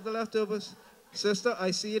 Bring all of the leftovers. Sister,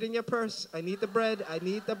 I see it in your purse. I need the bread. I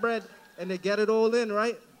need the bread. And they get it all in,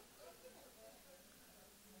 right?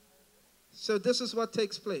 So this is what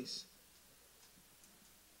takes place.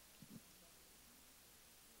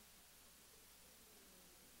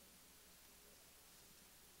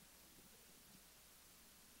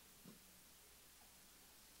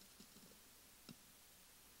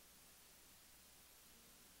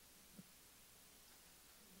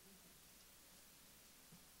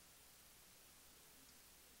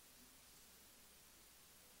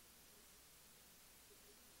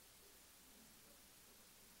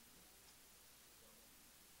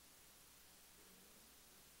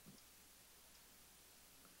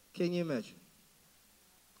 Can you imagine?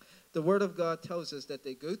 The Word of God tells us that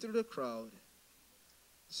they go through the crowd.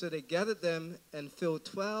 So they gathered them and filled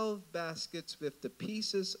 12 baskets with the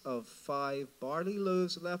pieces of 5 barley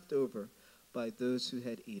loaves left over by those who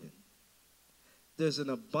had eaten. There's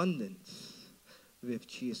an abundance with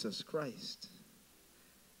Jesus Christ.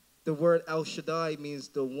 The word El Shaddai means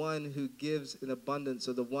the one who gives in abundance,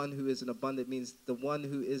 or the one who is in abundance means the one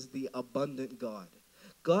who is the abundant God.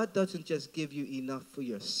 God doesn't just give you enough for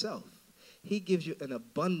yourself. He gives you an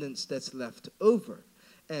abundance that's left over.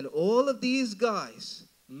 And all of these guys,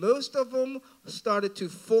 most of them started to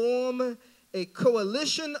form a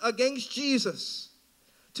coalition against Jesus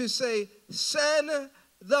to say, send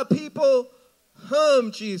the people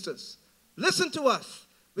home, Jesus. Listen to us.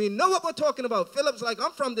 We know what we're talking about. Philip's like,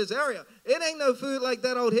 I'm from this area. It ain't no food like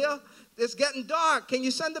that out here. It's getting dark. Can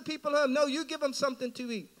you send the people home? No, you give them something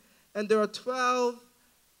to eat. And there are 12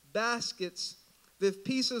 baskets with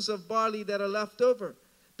pieces of barley that are left over.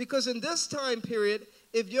 Because in this time period,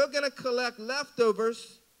 if you're going to collect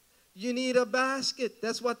leftovers, you need a basket.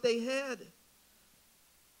 That's what they had.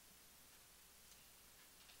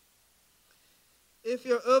 If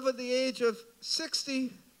you're over the age of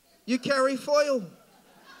 60, you carry foil.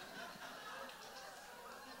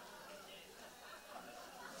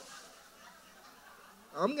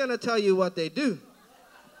 I'm going to tell you what they do.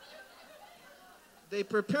 They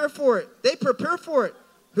prepare for it. They prepare for it.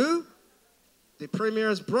 Who? The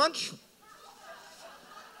premier's brunch.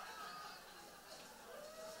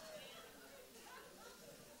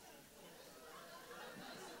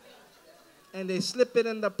 And they slip it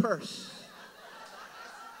in the purse.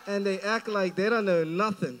 And they act like they don't know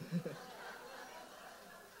nothing.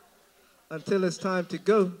 Until it's time to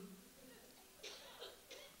go.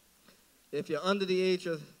 If you're under the age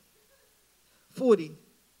of 40,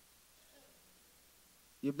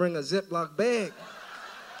 you bring a Ziploc bag.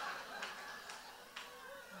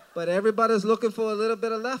 But everybody's looking for a little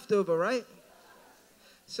bit of leftover, right?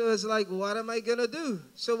 So it's like, what am I going to do?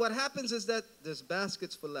 So what happens is that there's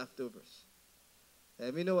baskets for leftovers.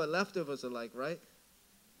 And we know what leftovers are like, right?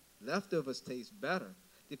 Leftovers taste better,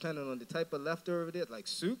 depending on the type of leftover it is, like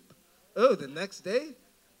soup. Oh, the next day,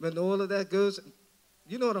 when all of that goes,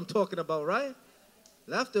 you know what I'm talking about, right?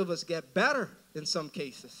 Leftovers get better in some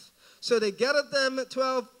cases. So they gathered them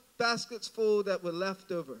 12 baskets full that were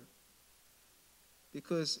left over.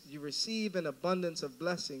 Because you receive an abundance of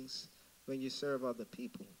blessings when you serve other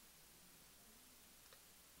people.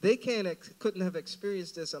 They couldn't have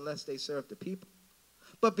experienced this unless they served the people.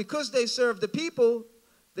 But because they served the people,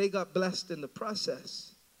 they got blessed in the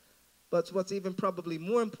process. But what's even probably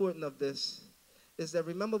more important of this is that,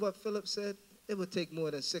 remember what Philip said? It would take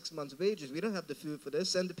more than 6 months' wages. We don't have the food for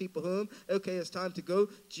this. Send the people home. Okay, it's time to go.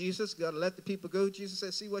 Jesus, got to let the people go. Jesus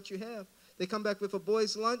said, see what you have. They come back with a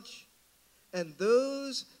boy's lunch. And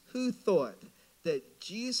those who thought that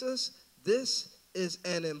Jesus, this is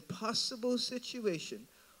an impossible situation,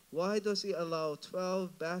 why does he allow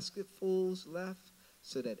 12 basketfuls left?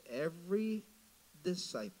 So that every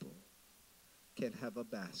disciple can have a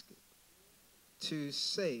basket. To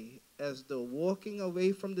say, as they're walking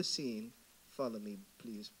away from the scene, follow me,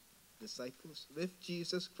 please, disciples, with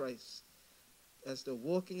Jesus Christ, as they're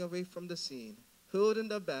walking away from the scene, holding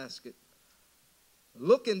the basket,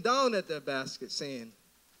 looking down at their basket, saying,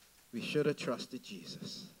 we should have trusted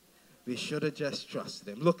Jesus. We should have just trusted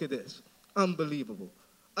him. Look at this. Unbelievable.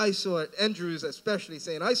 I saw it, Andrews especially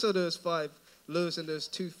saying, I saw those 5 loaves and those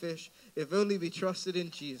 2 fish. If only we trusted in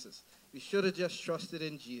Jesus. We should have just trusted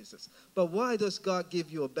in Jesus. But why does God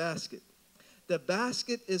give you a basket? The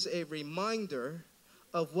basket is a reminder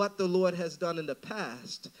of what the Lord has done in the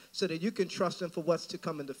past so that you can trust him for what's to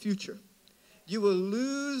come in the future. You will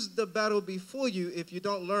lose the battle before you if you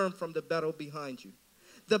don't learn from the battle behind you.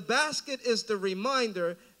 The basket is the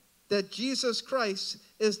reminder that Jesus Christ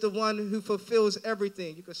is the one who fulfills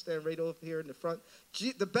everything. You can stand right over here in the front.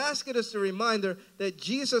 The basket is the reminder that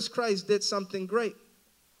Jesus Christ did something great.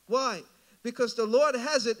 Why? Because the Lord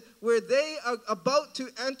has it where they are about to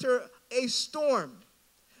enter a storm.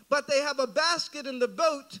 But they have a basket in the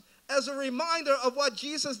boat as a reminder of what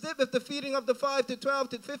Jesus did with the feeding of the 5 to 12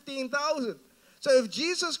 to 15,000. So if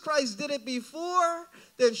Jesus Christ did it before,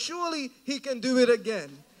 then surely he can do it again.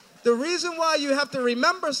 The reason why you have to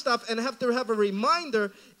remember stuff and have to have a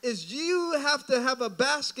reminder is you have to have a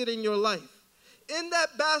basket in your life. In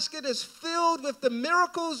that basket is filled with the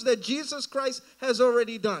miracles that Jesus Christ has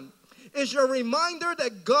already done. It's your reminder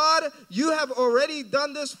that, God, you have already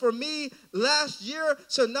done this for me last year.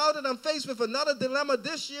 So now that I'm faced with another dilemma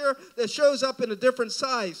this year that shows up in a different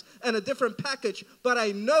size and a different package, but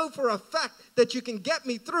I know for a fact that you can get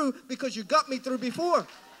me through because you got me through before.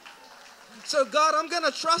 So God, I'm going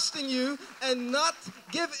to trust in you and not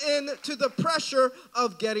give in to the pressure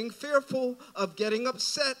of getting fearful, of getting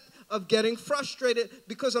upset, of getting frustrated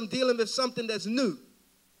because I'm dealing with something that's new.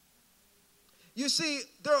 You see,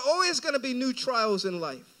 there are always going to be new trials in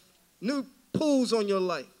life, new pulls on your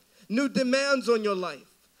life, new demands on your life.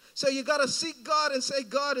 So you got to seek God and say,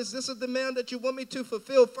 God, is this a demand that you want me to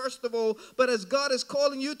fulfill, first of all? But as God is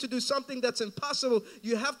calling you to do something that's impossible,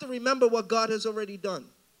 you have to remember what God has already done.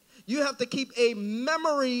 You have to keep a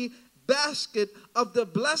memory basket of the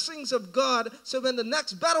blessings of God so when the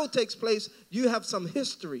next battle takes place, you have some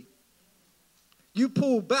history. You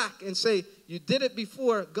pull back and say, you did it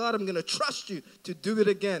before. God, I'm going to trust you to do it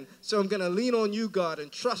again. So I'm going to lean on you, God,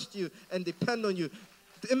 and trust you and depend on you.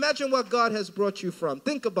 Imagine what God has brought you from.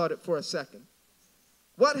 Think about it for a second.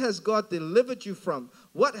 What has God delivered you from?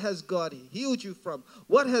 What has God healed you from?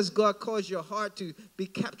 What has God caused your heart to be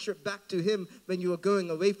captured back to him when you were going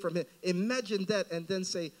away from him? Imagine that and then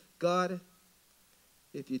say, God,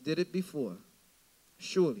 if you did it before,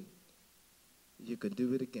 surely you can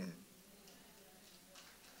do it again.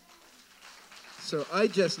 So I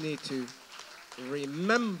just need to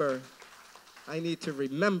remember,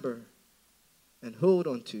 and hold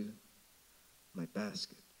on to my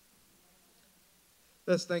basket.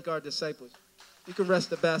 Let's thank our disciples. You can rest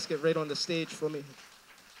the basket right on the stage for me.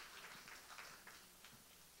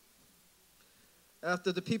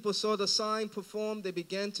 After the people saw the sign performed, they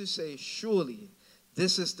began to say, surely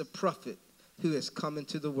this is the prophet who has come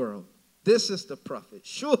into the world. This is the prophet.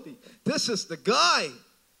 Surely this is the guy.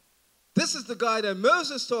 This is the guy that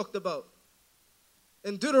Moses talked about.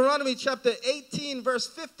 In Deuteronomy chapter 18, verse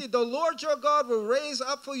 50, the Lord your God will raise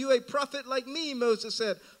up for you a prophet like me, Moses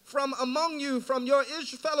said. From among you, from your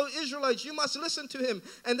fellow Israelites, you must listen to him.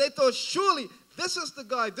 And they thought, surely this is the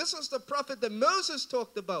guy, this is the prophet that Moses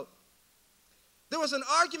talked about. There was an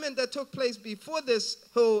argument that took place before this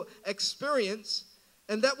whole experience,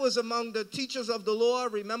 and that was among the teachers of the law.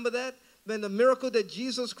 Remember that? When the miracle that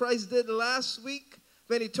Jesus Christ did last week,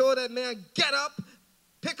 when he told that man, get up,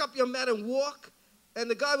 pick up your mat and walk. And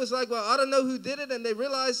the guy was like, well, I don't know who did it. And they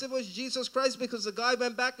realized it was Jesus Christ because the guy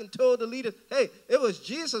went back and told the leader, hey, it was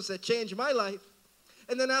Jesus that changed my life.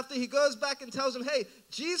 And then after he goes back and tells him, hey,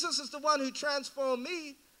 Jesus is the one who transformed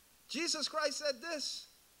me, Jesus Christ said this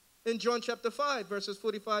in John chapter 5, verses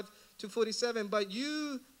 45 to 47. But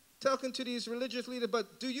you, talking to these religious leaders,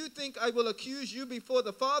 but do you think I will accuse you before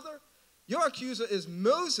the Father? Your accuser is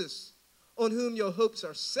Moses, on whom your hopes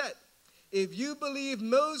are set. If you believe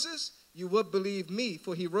Moses, you would believe me,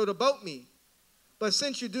 for he wrote about me. But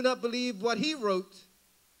since you do not believe what he wrote,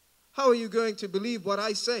 how are you going to believe what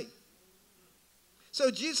I say? So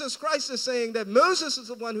Jesus Christ is saying that Moses is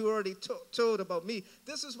the one who already told about me.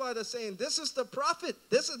 This is why they're saying, this is the prophet.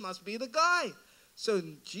 Must be the guy. So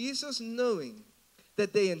Jesus, knowing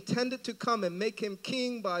that they intended to come and make him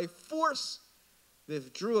king by force,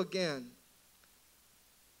 withdrew again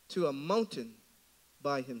to a mountain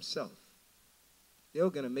by himself. They were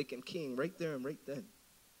going to make him king right there and right then.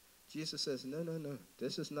 Jesus says, no.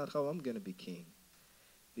 This is not how I'm going to be king.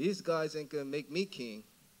 These guys ain't going to make me king.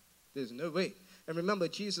 There's no way. And remember,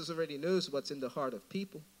 Jesus already knows what's in the heart of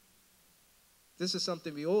people. This is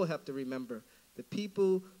something we all have to remember. The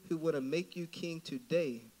people who want to make you king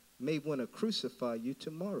today may want to crucify you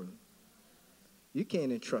tomorrow. You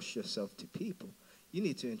can't entrust yourself to people. You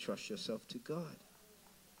need to entrust yourself to God.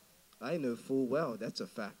 I know full well that's a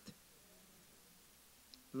fact.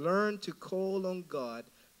 Learn to call on God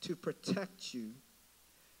to protect you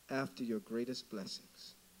after your greatest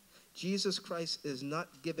blessings. Jesus Christ is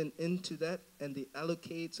not given into that and the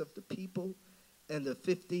allocates of the people and the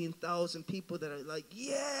 15,000 people that are like,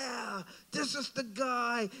 yeah, this is the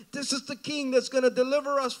guy. This is the king that's going to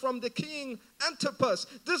deliver us from the king Antipas.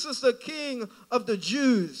 This is the king of the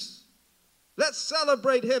Jews. Let's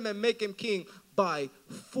celebrate him and make him king by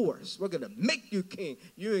force. We're going to make you king.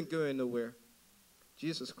 You ain't going nowhere.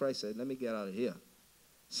 Jesus Christ said, let me get out of here.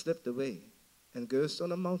 Slipped away and goes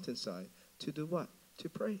on a mountainside to do what? To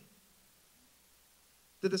pray.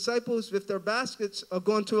 The disciples with their baskets are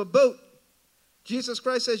going to a boat. Jesus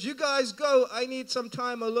Christ says, you guys go. I need some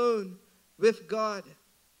time alone with God.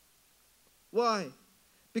 Why?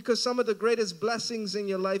 Because some of the greatest blessings in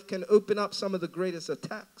your life can open up some of the greatest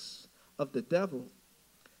attacks of the devil.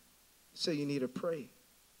 So you need to pray.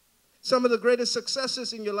 Some of the greatest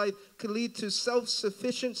successes in your life can lead to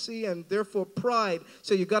self-sufficiency and therefore pride.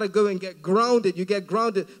 So you got to go and get grounded. You get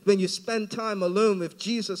grounded when you spend time alone with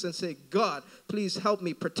Jesus and say, God, please help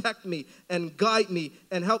me, protect me, and guide me,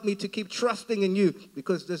 and help me to keep trusting in you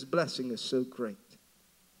because this blessing is so great.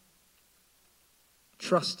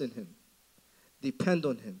 Trust in him. Depend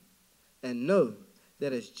on him. And know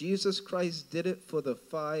that as Jesus Christ did it for the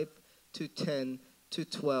 5 to 10 to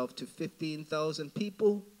 12 to 15,000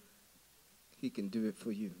 people, he can do it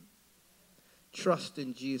for you. Trust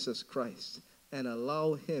in Jesus Christ and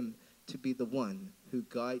allow him to be the one who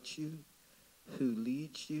guides you, who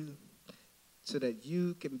leads you, so that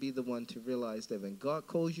you can be the one to realize that when God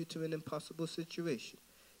calls you to an impossible situation,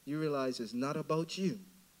 you realize it's not about you.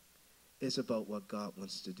 It's about what God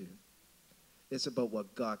wants to do. It's about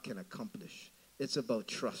what God can accomplish. It's about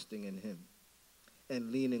trusting in him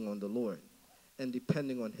and leaning on the Lord and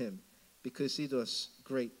depending on him, because he does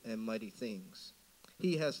great and mighty things.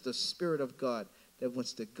 He has the Spirit of God that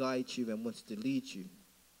wants to guide you and wants to lead you,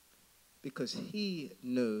 because he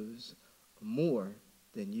knows more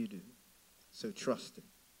than you do. So trust him.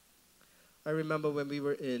 I remember when we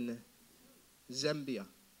were in Zambia,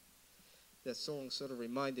 that song sort of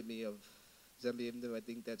reminded me of Zambia, even though I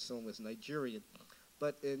think that song was Nigerian.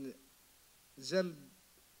 But in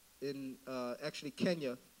actually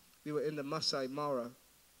Kenya, we were in the Masai Mara,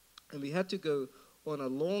 and we had to go on a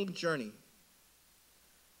long journey,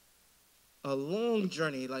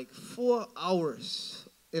 like 4 hours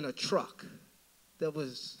in a truck that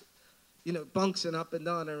was, bouncing up and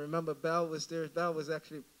down. I remember Val was there. Val was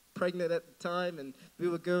actually pregnant at the time, and we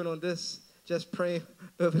were going on this, just praying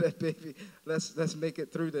over that baby. Let's make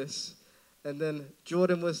it through this. And then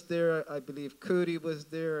Jordan was there. I believe Cody was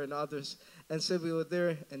there and others. And so we were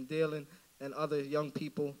there, and Dalen and other young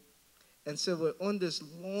people. And so we're on this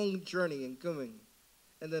long journey and going.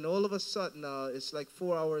 And then all of a sudden, it's like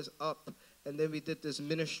 4 hours up. And then we did this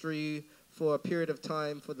ministry for a period of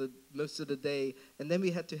time for the most of the day. And then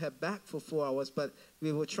we had to head back for 4 hours. But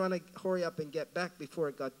we were trying to hurry up and get back before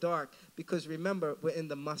it got dark. Because remember, we're in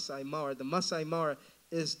the Masai Mara. The Masai Mara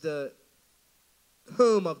is the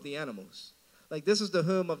home of the animals. Like, this is the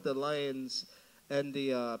home of the lions and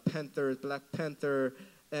the panthers, Black Panther,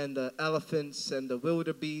 and the elephants and the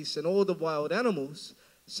wildebeest and all the wild animals.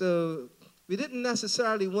 So we didn't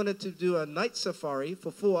necessarily want to do a night safari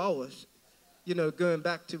for 4 hours, going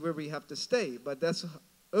back to where we have to stay. But that's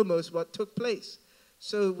almost what took place.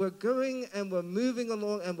 So we're going and we're moving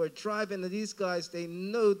along and we're driving. And these guys, they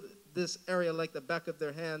know this area like the back of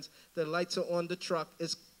their hands. The lights are on the truck.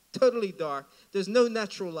 It's totally dark. There's no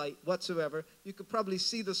natural light whatsoever. You could probably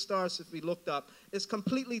see the stars if we looked up. It's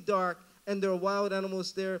completely dark, and there are wild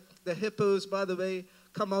animals there. The hippos, by the way,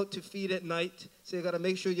 come out to feed at night, so you got to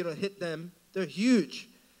make sure you don't hit them. They're huge.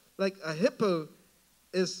 Like, a hippo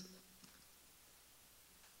is,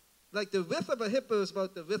 like, the width of a hippo is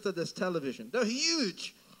about the width of this television. They're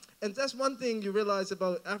huge. And that's one thing you realize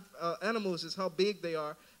about animals is how big they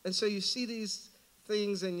are. And so you see these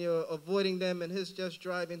things and you're avoiding them, and he's just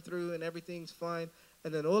driving through and everything's fine.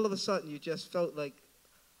 And then all of a sudden you just felt like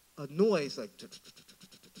a noise, like,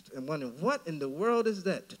 and wondering, what in the world is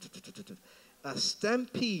that? A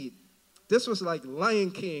stampede. This was like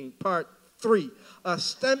Lion King Part 3. A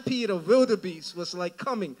stampede of wildebeest was like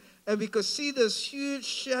coming. And we could see this huge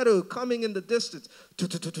shadow coming in the distance.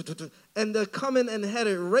 And they're coming and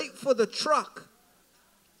headed right for the truck.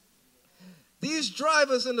 These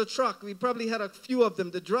drivers in the truck, we probably had a few of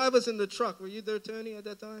them. The drivers in the truck, were you there, Tony, at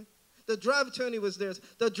that time? The driver, Tony, was there.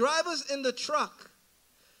 The drivers in the truck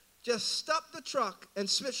just stopped the truck and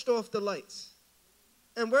switched off the lights.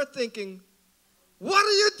 And we're thinking, what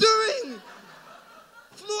are you doing?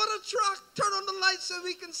 Floor the truck, turn on the lights so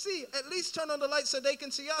we can see. At least turn on the lights so they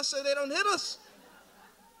can see us, so they don't hit us.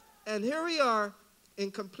 And here we are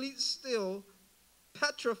in complete still,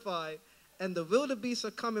 petrified. And the wildebeest are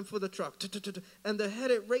coming for the truck. And they're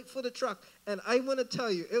headed right for the truck. And I want to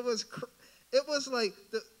tell you, it was like,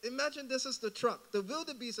 imagine this is the truck. The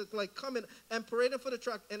wildebeest are like coming and parading for the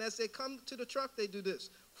truck. And as they come to the truck, they do this.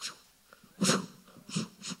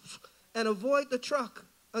 And avoid the truck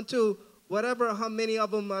until whatever, how many of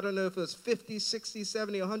them, I don't know if it was 50, 60,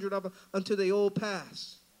 70, 100 of them, until they all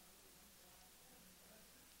pass.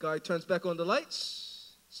 Guy turns back on the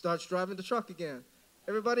lights, starts driving the truck again.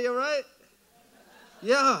 Everybody all right?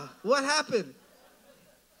 Yeah, what happened?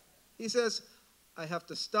 He says, I have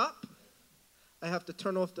to stop. I have to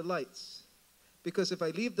turn off the lights. Because if I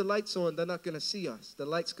leave the lights on, they're not going to see us. The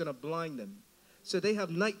light's going to blind them. So they have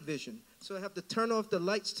night vision. So I have to turn off the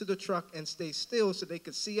lights to the truck and stay still so they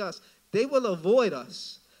can see us. They will avoid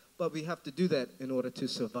us, but we have to do that in order to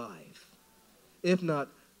survive. If not,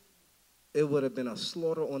 it would have been a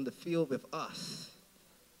slaughter on the field with us.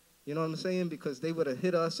 You know what I'm saying? Because they would have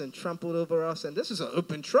hit us and trampled over us. And this is an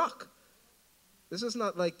open truck. This is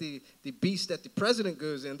not like the beast that the president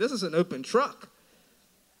goes in. This is an open truck.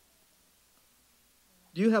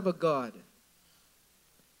 You have a God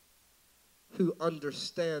who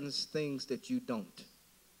understands things that you don't.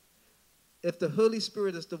 If the Holy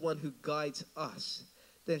Spirit is the one who guides us,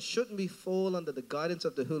 then shouldn't we fall under the guidance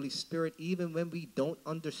of the Holy Spirit even when we don't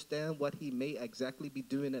understand what he may exactly be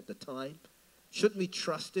doing at the time? Shouldn't we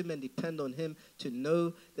trust him and depend on him to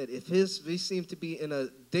know that if we seem to be in a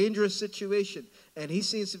dangerous situation and he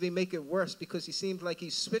seems to be making it worse because he seems like he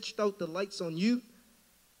switched out the lights on you,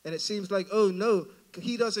 and it seems like, oh no,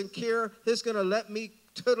 he doesn't care, he's going to let me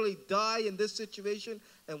totally die in this situation,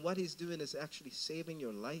 and what he's doing is actually saving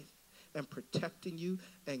your life and protecting you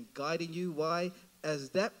and guiding you. Why? As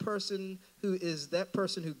that person who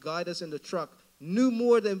guided us in the truck knew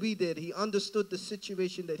more than we did, he understood the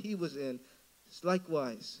situation that he was in.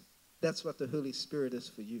 Likewise, that's what the Holy Spirit is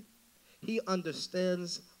for you. He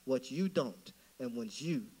understands what you don't and wants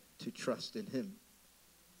you to trust in him.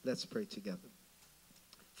 Let's pray together.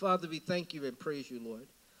 Father, we thank you and praise you, Lord,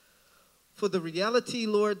 for the reality,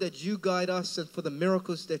 Lord, that you guide us and for the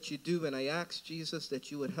miracles that you do. And I ask, Jesus, that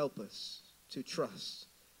you would help us to trust,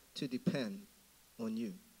 to depend on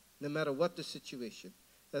you. No matter what the situation,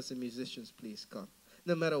 as the musicians please come.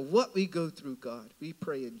 No matter what we go through, God, we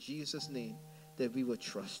pray in Jesus' name that we would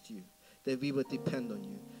trust you, that we would depend on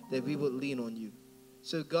you, that we would lean on you.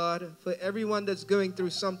 So God, for everyone that's going through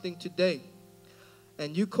something today,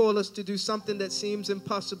 and you call us to do something that seems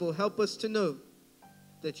impossible, help us to know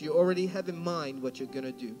that you already have in mind what you're going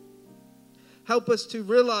to do. Help us to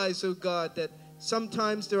realize, oh God, that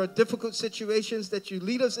sometimes there are difficult situations that you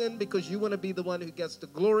lead us in because you want to be the one who gets the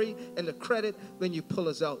glory and the credit when you pull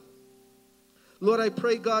us out. Lord, I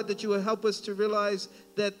pray, God, that you will help us to realize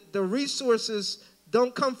that the resources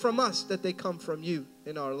don't come from us, that they come from you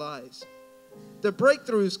in our lives. The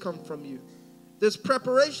breakthroughs come from you. There's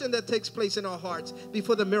preparation that takes place in our hearts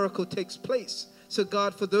before the miracle takes place. So,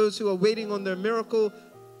 God, for those who are waiting on their miracle,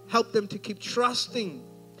 help them to keep trusting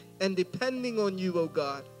and depending on you, oh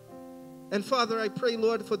God. And Father, I pray,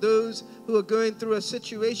 Lord, for those who are going through a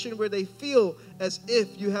situation where they feel as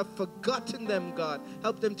if you have forgotten them, God.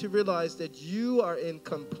 Help them to realize that you are in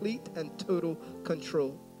complete and total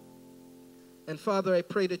control. And Father, I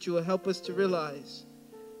pray that you will help us to realize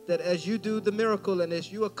that as you do the miracle and as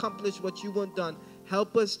you accomplish what you want done,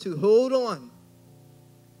 help us to hold on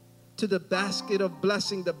to the basket of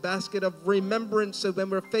blessing, the basket of remembrance, so when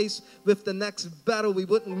we're faced with the next battle, we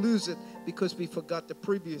wouldn't lose it because we forgot the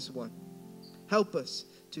previous one. Help us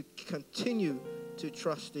to continue to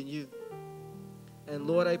trust in you. And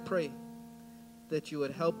Lord, I pray that you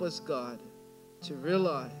would help us, God, to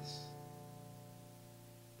realize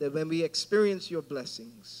that when we experience your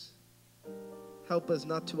blessings, help us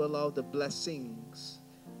not to allow the blessings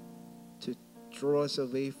to draw us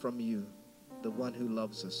away from you, the one who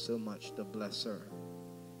loves us so much, the blesser.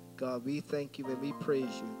 God, we thank you and we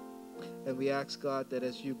praise you. And we ask, God, that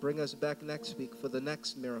as you bring us back next week for the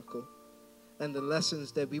next miracle and the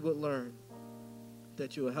lessons that we would learn,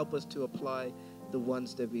 that you will help us to apply the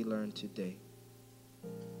ones that we learned today.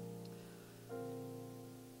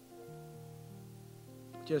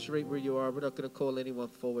 Just right where you are, we're not going to call anyone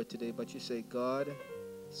forward today, but you say, God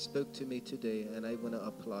spoke to me today and I want to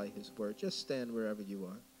apply his word. Just stand wherever you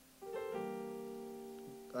are.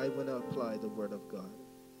 I want to apply the word of God.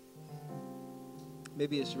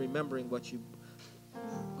 Maybe it's remembering what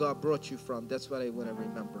God brought you from. That's what I want to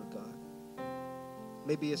remember, God.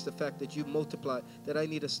 Maybe it's the fact that you multiply, that I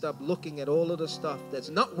need to stop looking at all of the stuff that's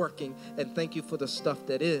not working and thank you for the stuff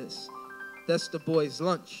that is. That's the boy's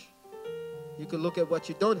lunch. You can look at what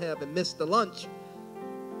you don't have and miss the lunch.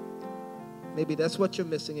 Maybe that's what you're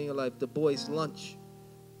missing in your life, the boy's lunch.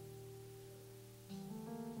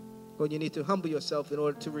 Or you need to humble yourself in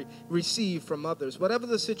order to receive from others. Whatever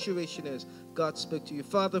the situation is, God spoke to you.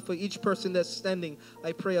 Father, for each person that's standing,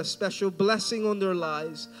 I pray a special blessing on their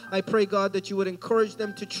lives. I pray, God, that you would encourage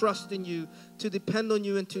them to trust in you, to depend on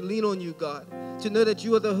you, and to lean on you, God. To know that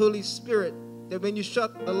you are the Holy Spirit, that when you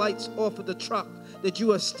shut the lights off of the truck, that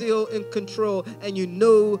you are still in control and you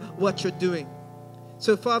know what you're doing.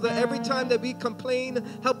 So, Father, every time that we complain,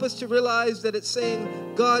 help us to realize that it's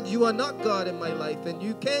saying, God, you are not God in my life, and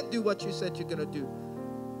you can't do what you said you're going to do.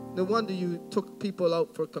 No wonder you took people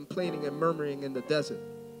out for complaining and murmuring in the desert.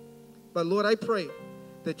 But, Lord, I pray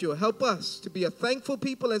that you'll help us to be a thankful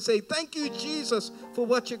people and say, thank you, Jesus, for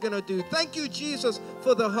what you're going to do. Thank you, Jesus,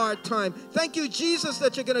 for the hard time. Thank you, Jesus,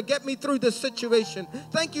 that you're going to get me through this situation.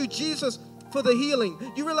 Thank you, Jesus, for the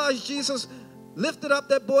healing. You realize Jesus lifted up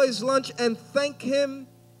that boy's lunch and thank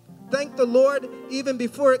the Lord even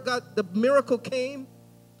before the miracle came.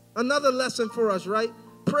 Another lesson for us, right?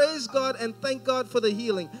 Praise God and thank God for the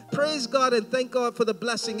healing. Praise God and thank God for the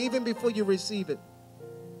blessing even before you receive it.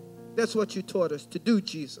 That's what you taught us to do,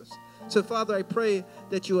 Jesus. So, Father, I pray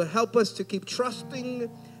that you will help us to keep trusting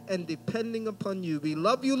and depending upon you. We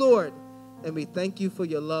love you, Lord, and we thank you for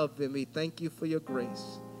your love, and we thank you for your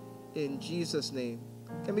grace. In Jesus' name.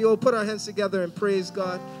 Can we all put our hands together and praise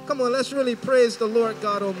God? Come on, let's really praise the Lord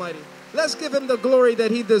God Almighty. Let's give him the glory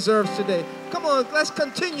that he deserves today. Come on, let's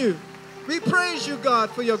continue. We praise you, God,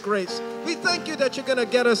 for your grace. We thank you that you're going to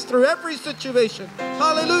get us through every situation.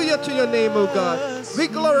 Hallelujah to your name, oh God. We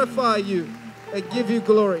glorify you and give you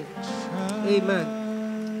glory.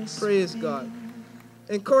 Amen. Praise God.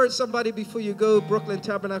 Encourage somebody before you go. Brooklyn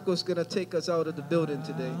Tabernacle is going to take us out of the building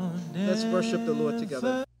today. Let's worship the Lord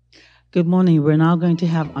together. Good morning. We're now going to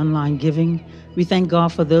have online giving. We thank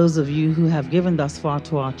God for those of you who have given thus far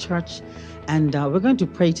to our church. And we're going to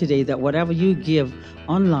pray today that whatever you give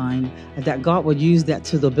online, that God would use that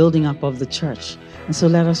to the building up of the church. And so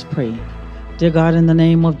let us pray. Dear God, in the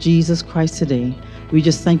name of Jesus Christ today, we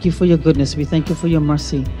just thank you for your goodness. We thank you for your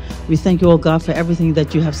mercy. We thank you, oh God, for everything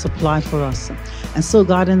that you have supplied for us. And so,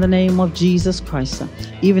 God, in the name of Jesus Christ,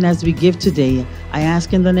 even as we give today, I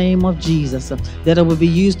ask in the name of Jesus that it will be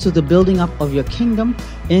used to the building up of your kingdom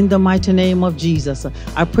in the mighty name of Jesus.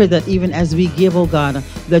 I pray that even as we give, oh God,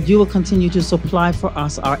 that you will continue to supply for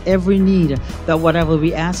us our every need, that whatever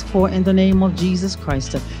we ask for in the name of Jesus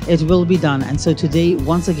Christ, it will be done. And so today,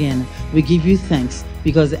 once again, we give you thanks,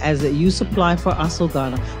 because as you supply for us, oh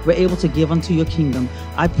God, we're able to give unto your kingdom.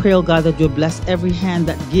 I pray, oh God, that you'll bless every hand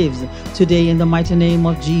that gives today in the mighty name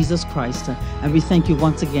of Jesus Christ. And we thank you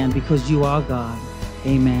once again because you are God.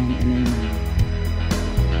 Amen and amen.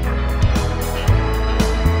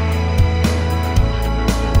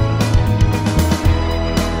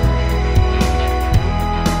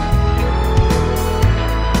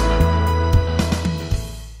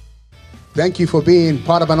 Thank you for being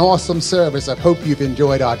part of an awesome service. I hope you've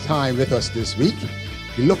enjoyed our time with us this week.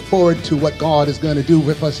 We look forward to what God is going to do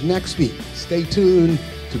with us next week. Stay tuned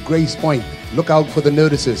to Gracepoint. Look out for the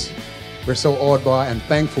notices. We're so awed by and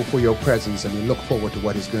thankful for your presence, and we look forward to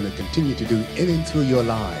what He's going to continue to do in and through your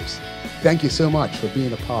lives. Thank you so much for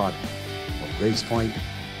being a part of Gracepoint